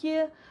ears to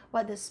hear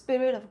what the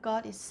Spirit of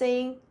God is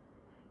saying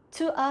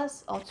to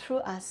us or through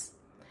us.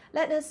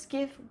 Let us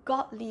give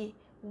godly,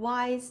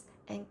 wise,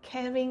 and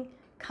caring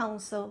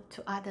counsel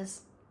to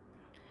others.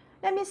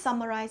 Let me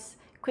summarize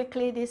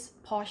quickly this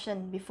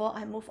portion before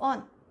I move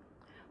on.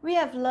 We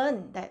have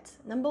learned that,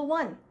 number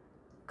 1,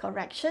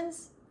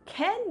 corrections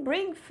can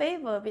bring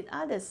favor with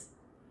others.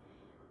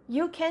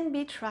 You can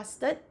be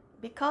trusted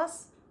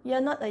because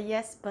you're not a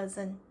yes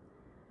person,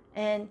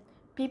 and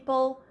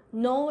people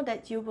know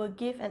that you will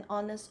give an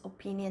honest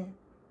opinion.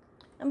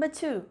 Number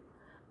 2,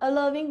 a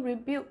loving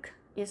rebuke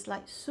is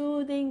like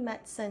soothing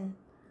medicine,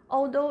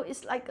 although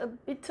it's like a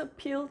bitter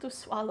pill to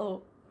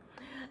swallow.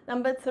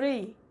 Number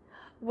 3,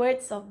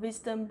 words of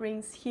wisdom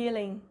brings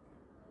healing.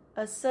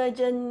 A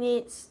surgeon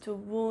needs to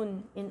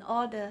wound in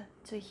order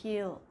to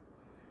heal.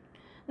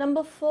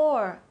 Number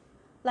 4,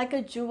 like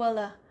a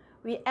jeweler,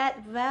 we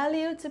add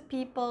value to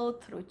people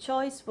through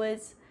choice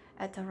words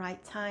at the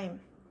right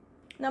time.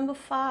 Number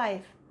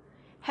 5,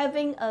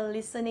 having a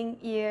listening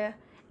ear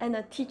and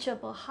a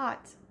teachable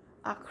heart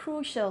are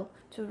crucial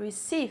to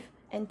receive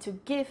and to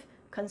give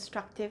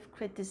constructive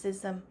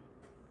criticism.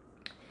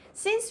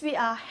 Since we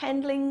are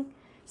handling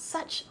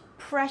such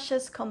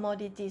precious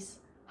commodities.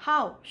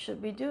 How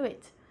should we do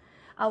it?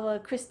 Our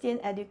Christian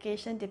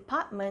Education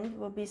Department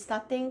will be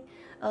starting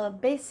a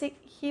basic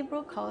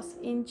Hebrew course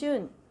in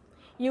June.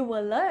 You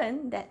will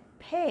learn that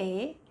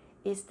Pei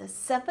is the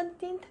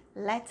 17th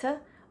letter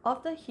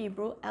of the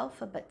Hebrew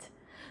alphabet.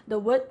 The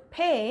word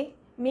Pei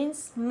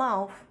means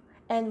mouth,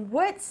 and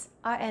words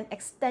are an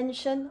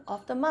extension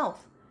of the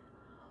mouth.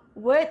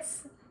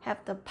 Words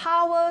have the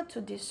power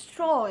to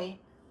destroy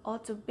or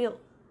to build.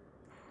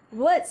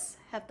 Words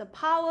have the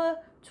power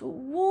to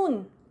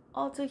wound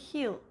or to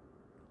heal.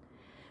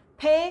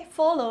 Pei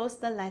follows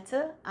the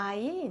letter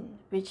Ayin,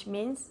 which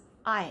means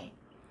eye.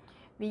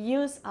 We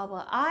use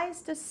our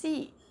eyes to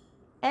see,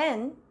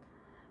 and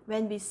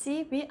when we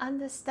see, we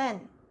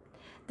understand.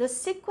 The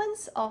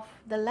sequence of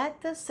the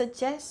letters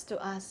suggests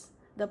to us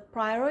the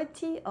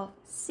priority of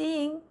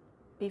seeing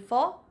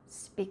before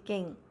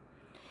speaking.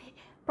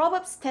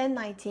 Proverbs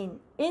 10:19,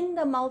 in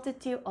the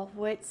multitude of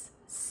words,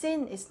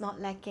 sin is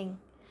not lacking,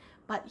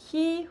 but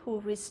he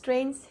who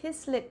restrains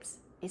his lips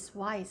is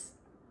wise.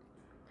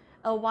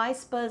 A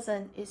wise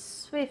person is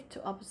swift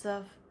to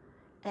observe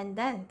and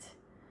then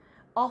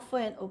offer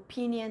an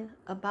opinion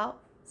about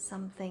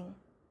something.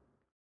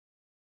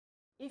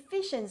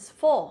 Ephesians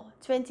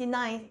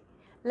 4:29,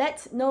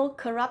 let no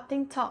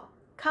corrupting talk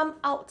come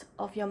out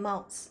of your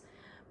mouths,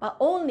 but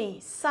only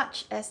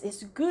such as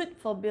is good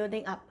for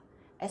building up,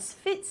 as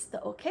fits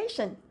the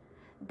occasion,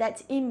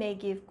 that it may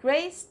give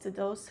grace to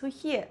those who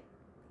hear.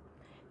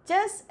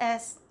 Just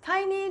as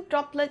tiny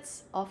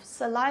droplets of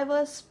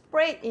saliva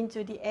sprayed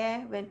into the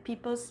air when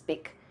people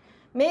speak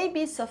may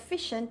be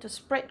sufficient to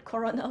spread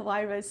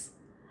coronavirus,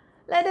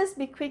 let us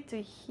be quick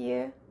to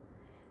hear,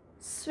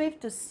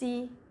 swift to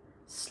see,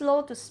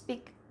 slow to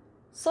speak,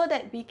 so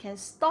that we can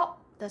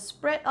stop the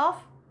spread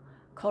of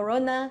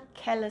corona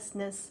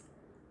carelessness.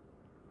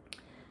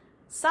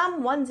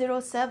 Psalm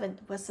 107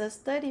 verses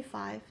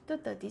 35 to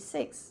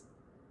 36.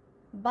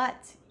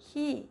 But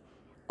he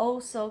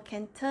also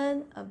can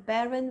turn a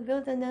barren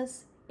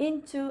wilderness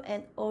into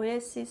an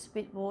oasis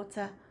with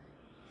water.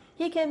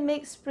 He can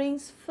make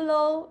springs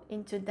flow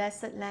into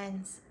desert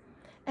lands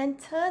and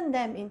turn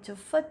them into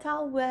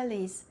fertile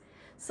valleys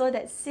so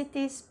that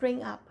cities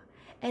spring up,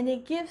 and he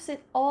gives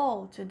it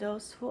all to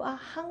those who are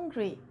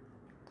hungry.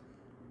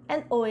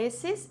 An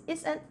oasis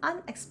is an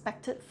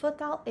unexpected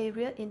fertile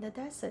area in the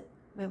desert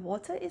where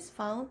water is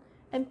found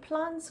and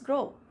plants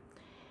grow.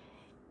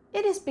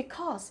 It is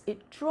because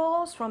it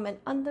draws from an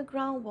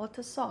underground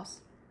water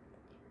source.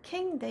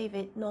 King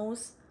David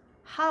knows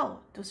how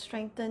to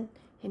strengthen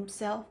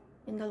himself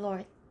in the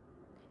Lord.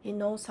 He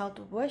knows how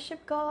to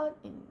worship God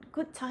in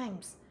good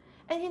times,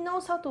 and he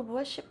knows how to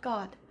worship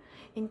God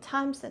in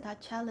times that are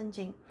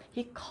challenging.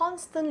 He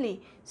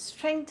constantly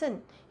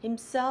strengthens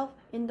himself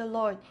in the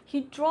Lord.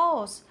 He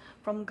draws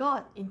from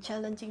God in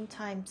challenging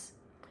times.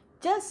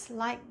 Just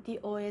like the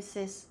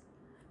oasis,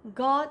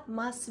 God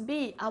must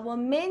be our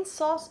main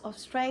source of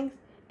strength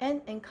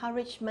and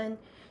encouragement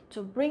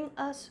to bring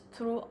us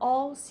through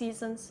all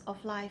seasons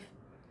of life.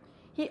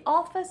 He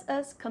offers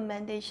us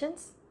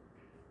commendations,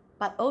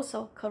 but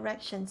also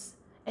corrections,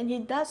 and he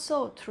does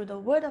so through the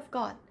Word of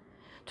God,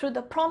 through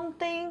the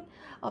prompting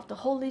of the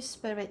Holy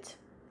Spirit.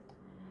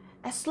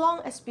 As long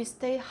as we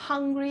stay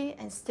hungry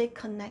and stay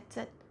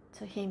connected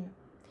to him,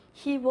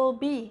 he will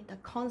be the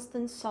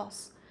constant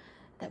source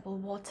that will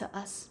water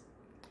us.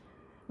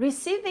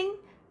 Receiving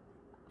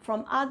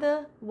from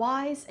other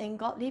wise and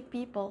godly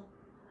people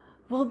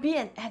will be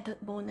an added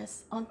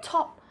bonus on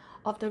top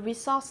of the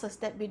resources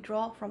that we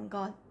draw from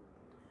God.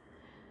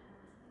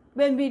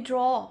 When we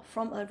draw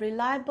from a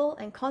reliable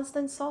and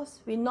constant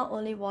source, we not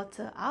only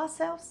water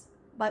ourselves,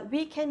 but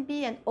we can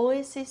be an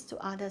oasis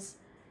to others.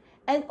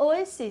 An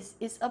oasis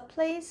is a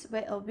place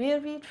where a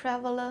weary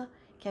traveler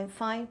can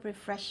find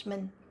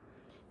refreshment.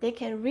 They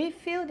can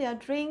refill their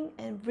drink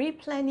and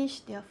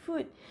replenish their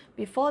food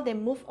before they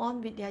move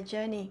on with their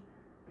journey.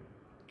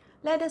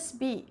 Let us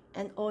be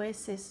an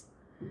oasis,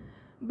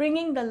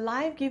 bringing the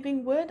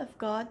life-giving Word of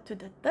God to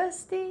the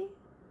thirsty,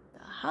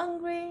 the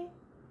hungry,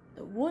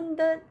 the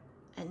wounded,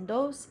 and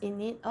those in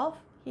need of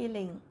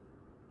healing.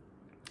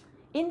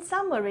 In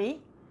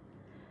summary,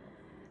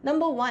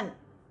 number 1,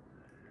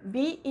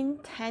 be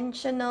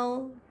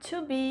intentional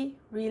to be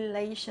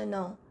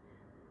relational,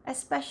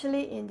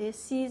 especially in this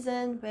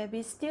season where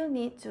we still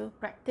need to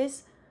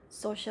practice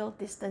social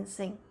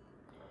distancing.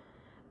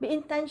 Be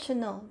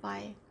intentional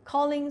by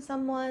calling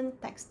someone,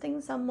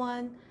 texting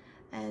someone,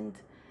 and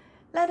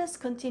let us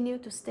continue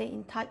to stay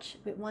in touch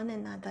with one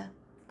another.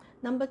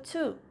 Number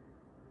 2,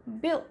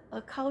 build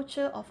a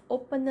culture of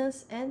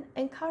openness and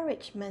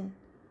encouragement.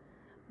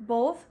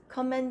 Both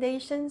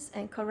commendations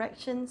and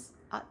corrections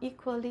are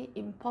equally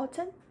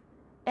important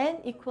and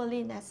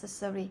equally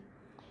necessary.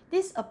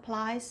 This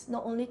applies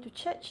not only to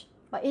church,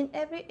 but in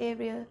every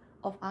area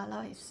of our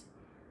lives.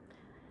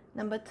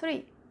 Number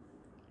 3,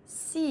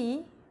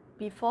 see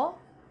before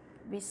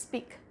we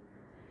speak.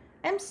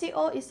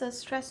 MCO is a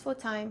stressful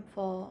time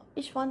for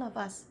each one of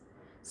us.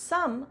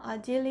 Some are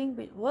dealing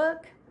with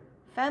work,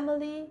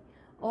 family,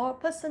 or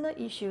personal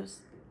issues.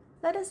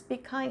 let us be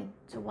kind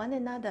to one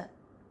another.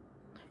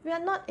 We are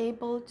not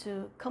able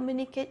to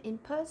communicate in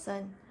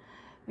person.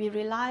 We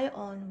rely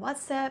on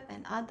WhatsApp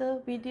and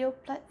other video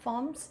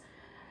platforms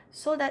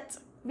so that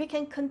we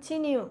can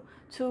continue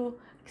to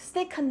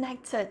stay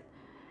connected.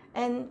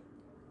 And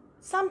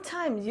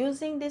sometimes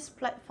using these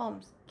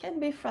platforms can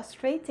be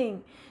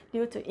frustrating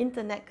due to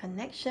internet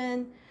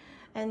connection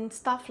and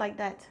stuff like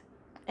that.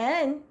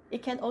 And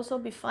it can also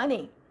be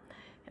funny.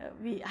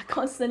 We are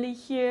constantly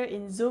here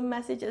in Zoom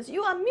messages,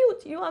 you are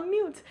mute, you are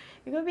mute.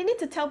 Because we need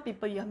to tell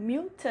people you're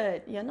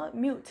muted, you're not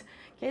mute.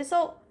 Okay,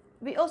 so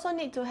we also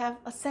need to have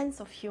a sense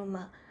of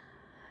humor.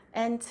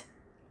 And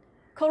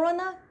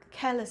corona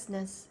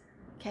carelessness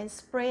can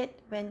spread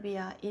when we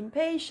are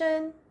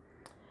impatient,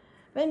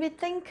 when we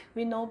think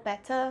we know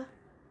better,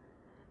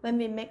 when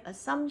we make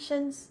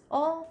assumptions,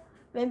 or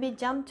when we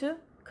jump to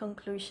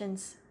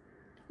conclusions.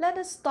 Let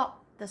us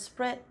stop the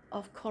spread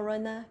of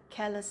corona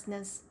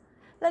carelessness.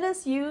 Let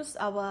us use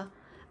our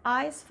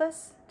eyes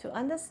first to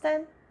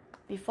understand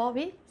before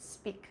we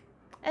speak.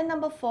 And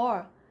number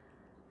 4,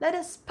 let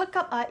us perk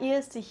up our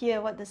ears to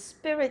hear what the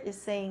Spirit is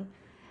saying.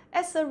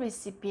 As a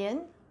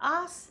recipient,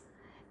 ask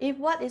if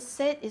what is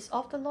said is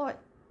of the Lord.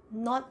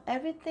 Not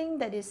everything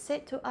that is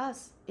said to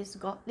us is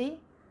godly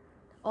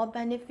or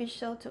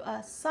beneficial to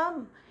us.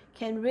 Some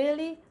can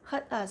really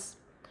hurt us.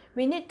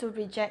 We need to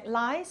reject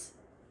lies,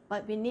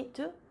 but we need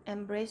to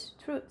embrace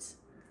truths.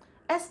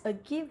 As a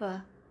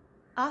giver,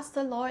 ask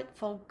the Lord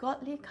for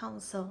godly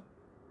counsel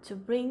to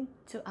bring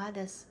to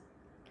others.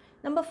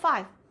 Number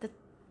 5,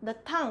 the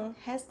tongue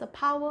has the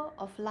power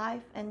of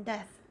life and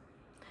death.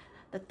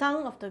 The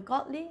tongue of the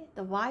godly,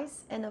 the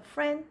wise, and a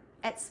friend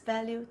adds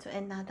value to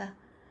another.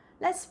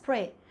 Let's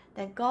pray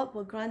that God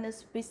will grant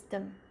us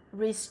wisdom,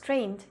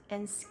 restraint,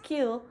 and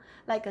skill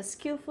like a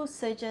skillful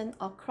surgeon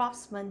or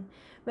craftsman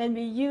when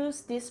we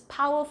use this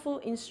powerful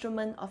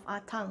instrument of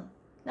our tongue.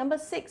 Number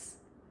 6,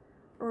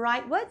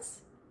 right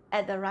words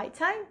at the right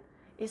time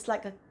is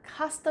like a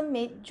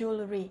custom-made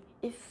jewelry.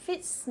 It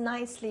fits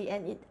nicely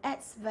and it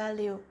adds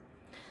value.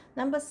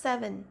 Number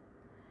 7,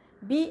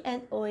 be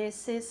an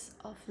oasis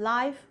of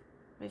life,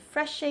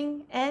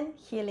 refreshing and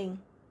healing.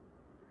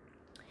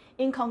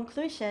 In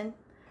conclusion,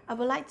 I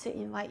would like to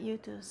invite you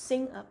to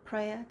sing a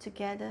prayer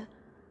together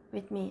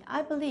with me.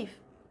 I believe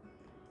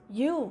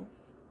you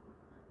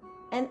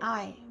and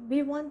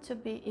we want to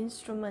be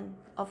instrument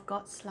of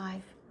God's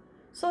life.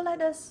 So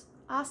let us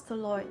ask the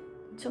Lord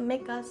to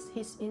make us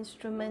His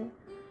instrument.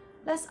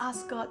 Let's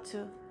ask God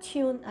to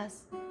tune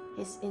us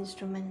His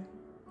instrument.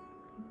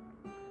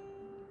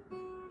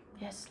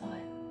 Yes, Lord.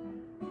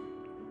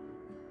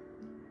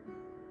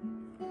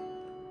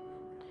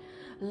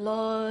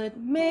 Lord,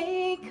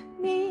 make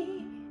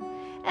me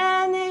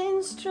an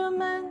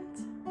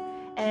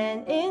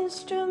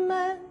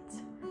instrument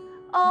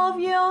of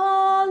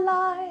your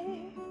life.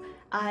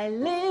 I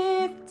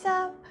lift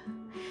up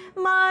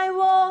my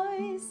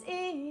voice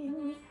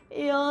in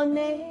your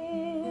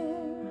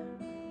name.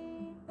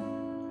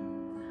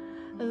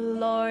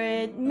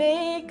 Lord,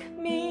 make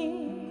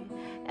me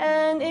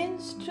an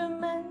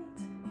instrument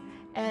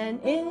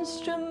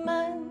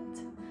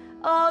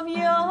of your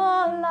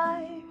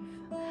life.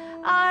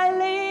 I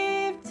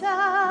lift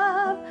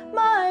up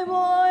my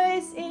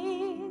voice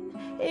in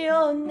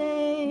your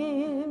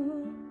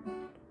name.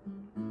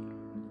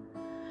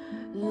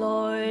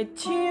 Lord,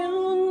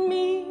 tune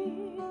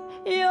me,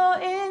 your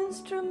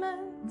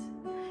instrument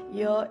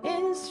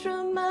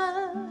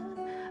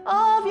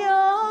of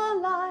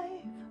your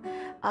life.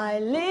 I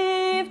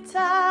lift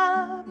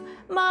up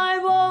my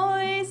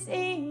voice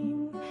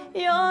in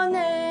your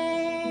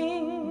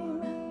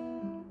name.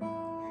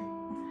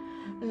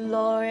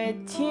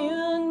 Lord,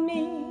 tune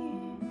me,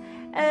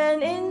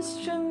 an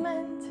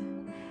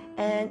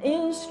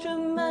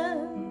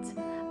instrument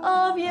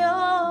of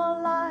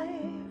your life.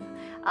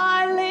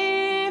 I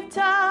lift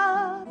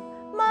up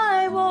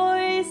my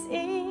voice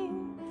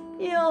in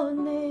your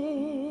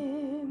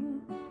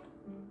name.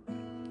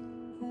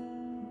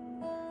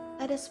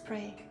 Let us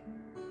pray.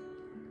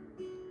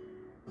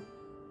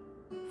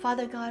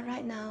 Father God,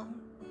 right now,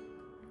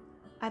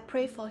 I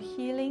pray for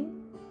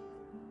healing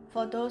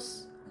for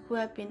those who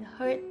have been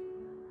hurt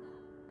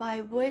by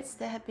words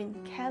that have been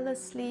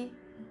carelessly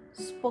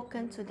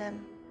spoken to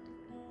them.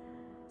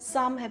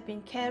 Some have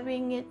been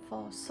carrying it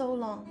for so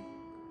long.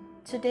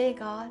 Today,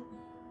 God,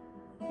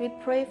 we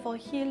pray for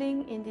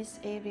healing in this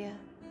area.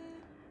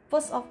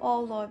 First of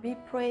all, Lord, we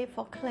pray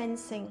for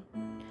cleansing.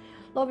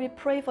 Lord, we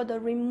pray for the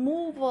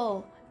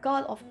removal,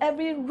 God, of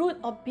every root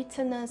of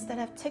bitterness that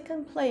have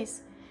taken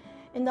place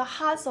in the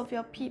hearts of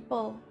your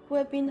people who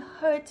have been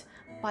hurt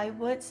by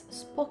words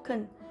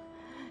spoken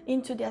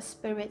into their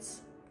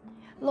spirits.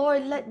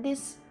 Lord, let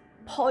this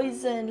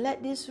poison,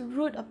 let this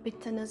root of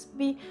bitterness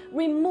be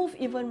removed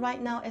even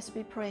right now as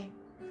we pray.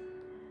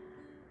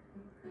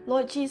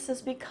 Lord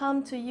Jesus, we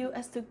come to you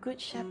as the Good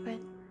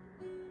Shepherd.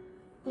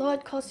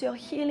 Lord, cause your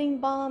healing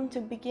balm to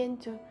begin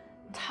to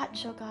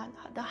touch, oh God,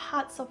 the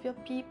hearts of your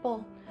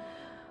people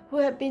who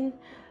have been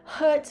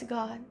hurt,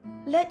 God.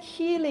 Let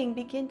healing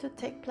begin to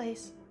take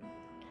place.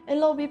 And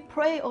Lord, we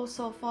pray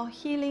also for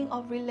healing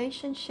of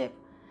relationship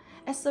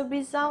as a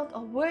result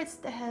of words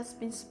that has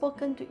been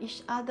spoken to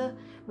each other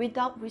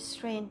without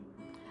restraint.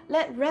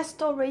 Let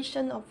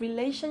restoration of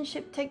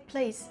relationship take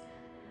place,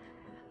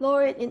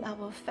 Lord, in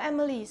our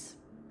families.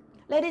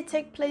 Let it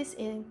take place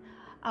in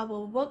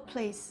our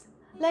workplace.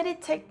 Let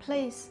it take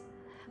place,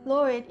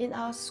 Lord, in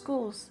our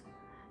schools.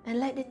 And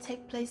let it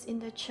take place in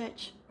the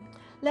church.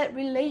 Let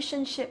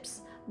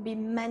relationships be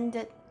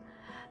mended.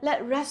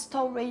 Let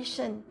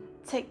restoration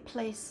take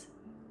place.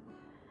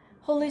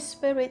 Holy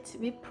Spirit,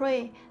 we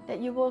pray that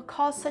you will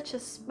cause such a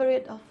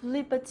spirit of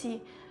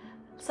liberty,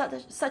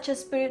 such a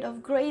spirit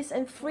of grace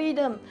and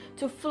freedom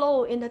to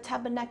flow in the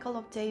tabernacle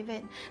of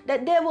David,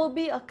 that there will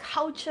be a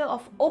culture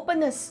of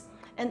openness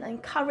and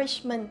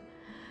encouragement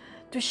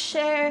to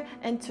share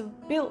and to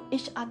build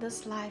each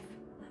other's life,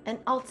 and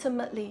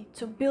ultimately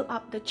to build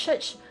up the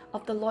church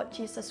of the Lord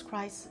Jesus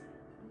Christ.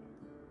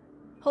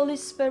 Holy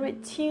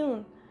Spirit,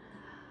 tune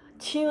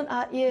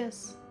our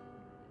ears,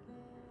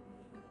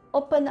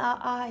 open our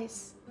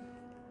eyes.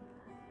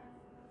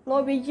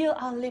 Lord, we yield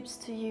our lips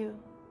to you.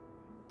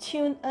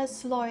 Tune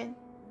us, Lord,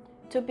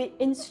 to be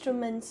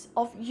instruments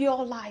of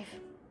your life.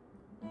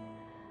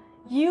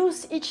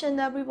 Use each and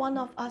every one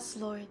of us,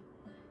 Lord,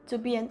 to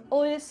be an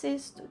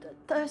oasis to the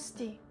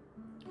thirsty,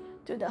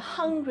 to the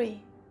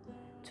hungry,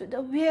 to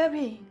the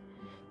weary,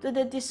 to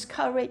the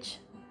discouraged,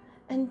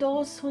 and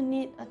those who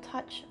need a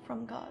touch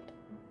from God.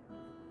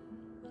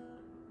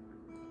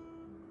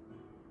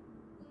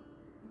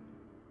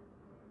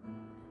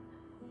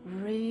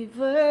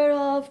 River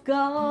of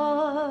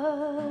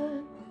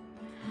God,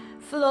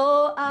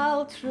 flow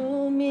out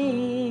through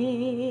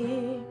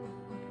me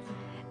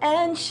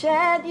and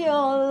shed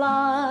your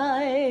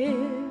life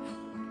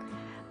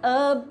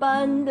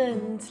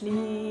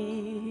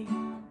abundantly.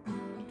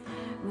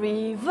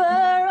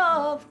 River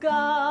of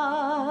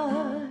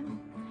God,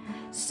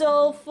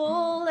 so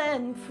full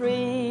and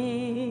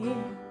free,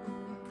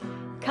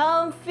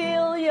 come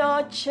fill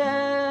your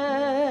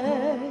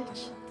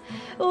church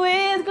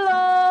with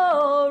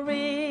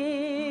glory.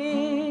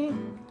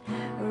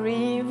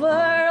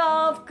 River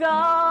of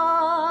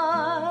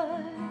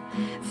God,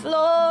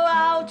 flow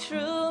out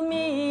through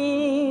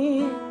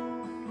me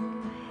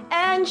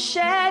and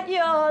shed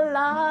your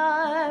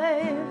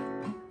life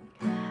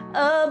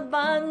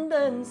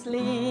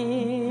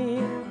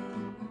abundantly.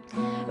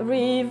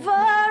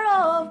 River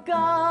of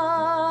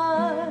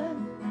God,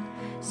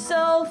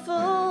 so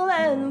full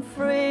and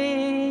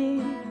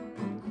free,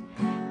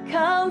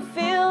 come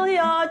fill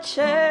your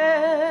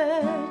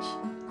church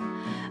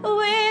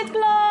with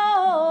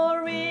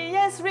glory.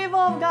 Yes, river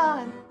of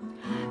God,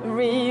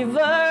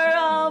 river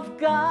of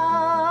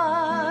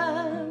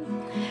God,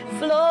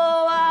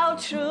 flow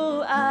out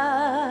through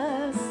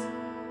us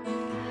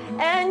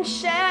and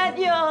shed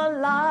your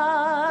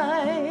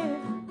life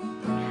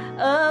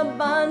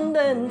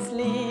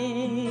abundantly.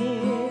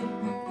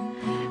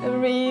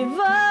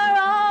 River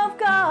of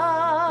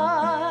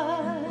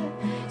God,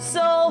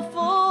 so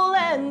full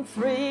and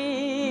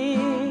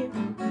free,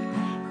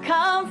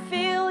 come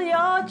fill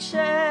your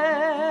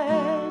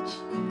church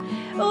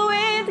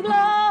with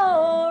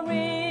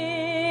glory.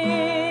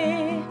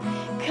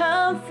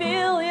 Come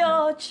fill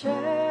your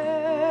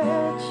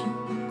church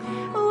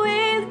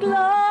with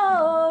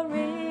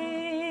glory.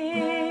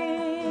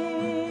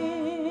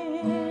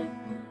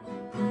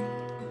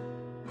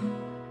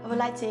 I would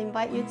like to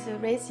invite you to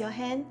raise your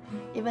hand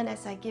even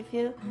as I give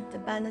you the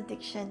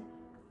benediction.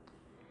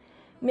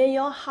 May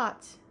your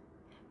heart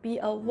be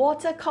a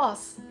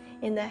watercourse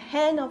in the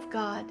hand of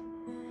God,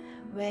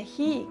 where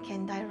He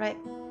can direct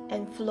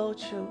and flow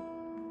through.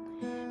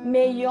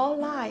 May your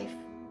life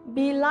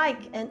be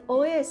like an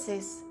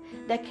oasis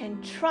that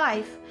can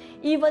thrive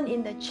even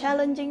in the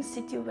challenging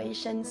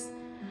situations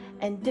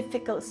and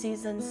difficult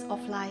seasons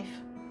of life.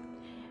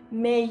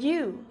 May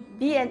you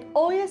be an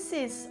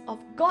oasis of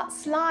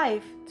God's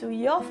life to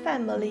your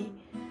family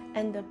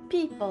and the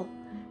people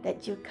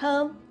that you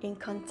come in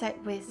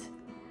contact with.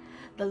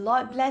 The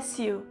Lord bless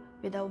you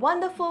with a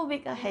wonderful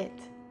week ahead.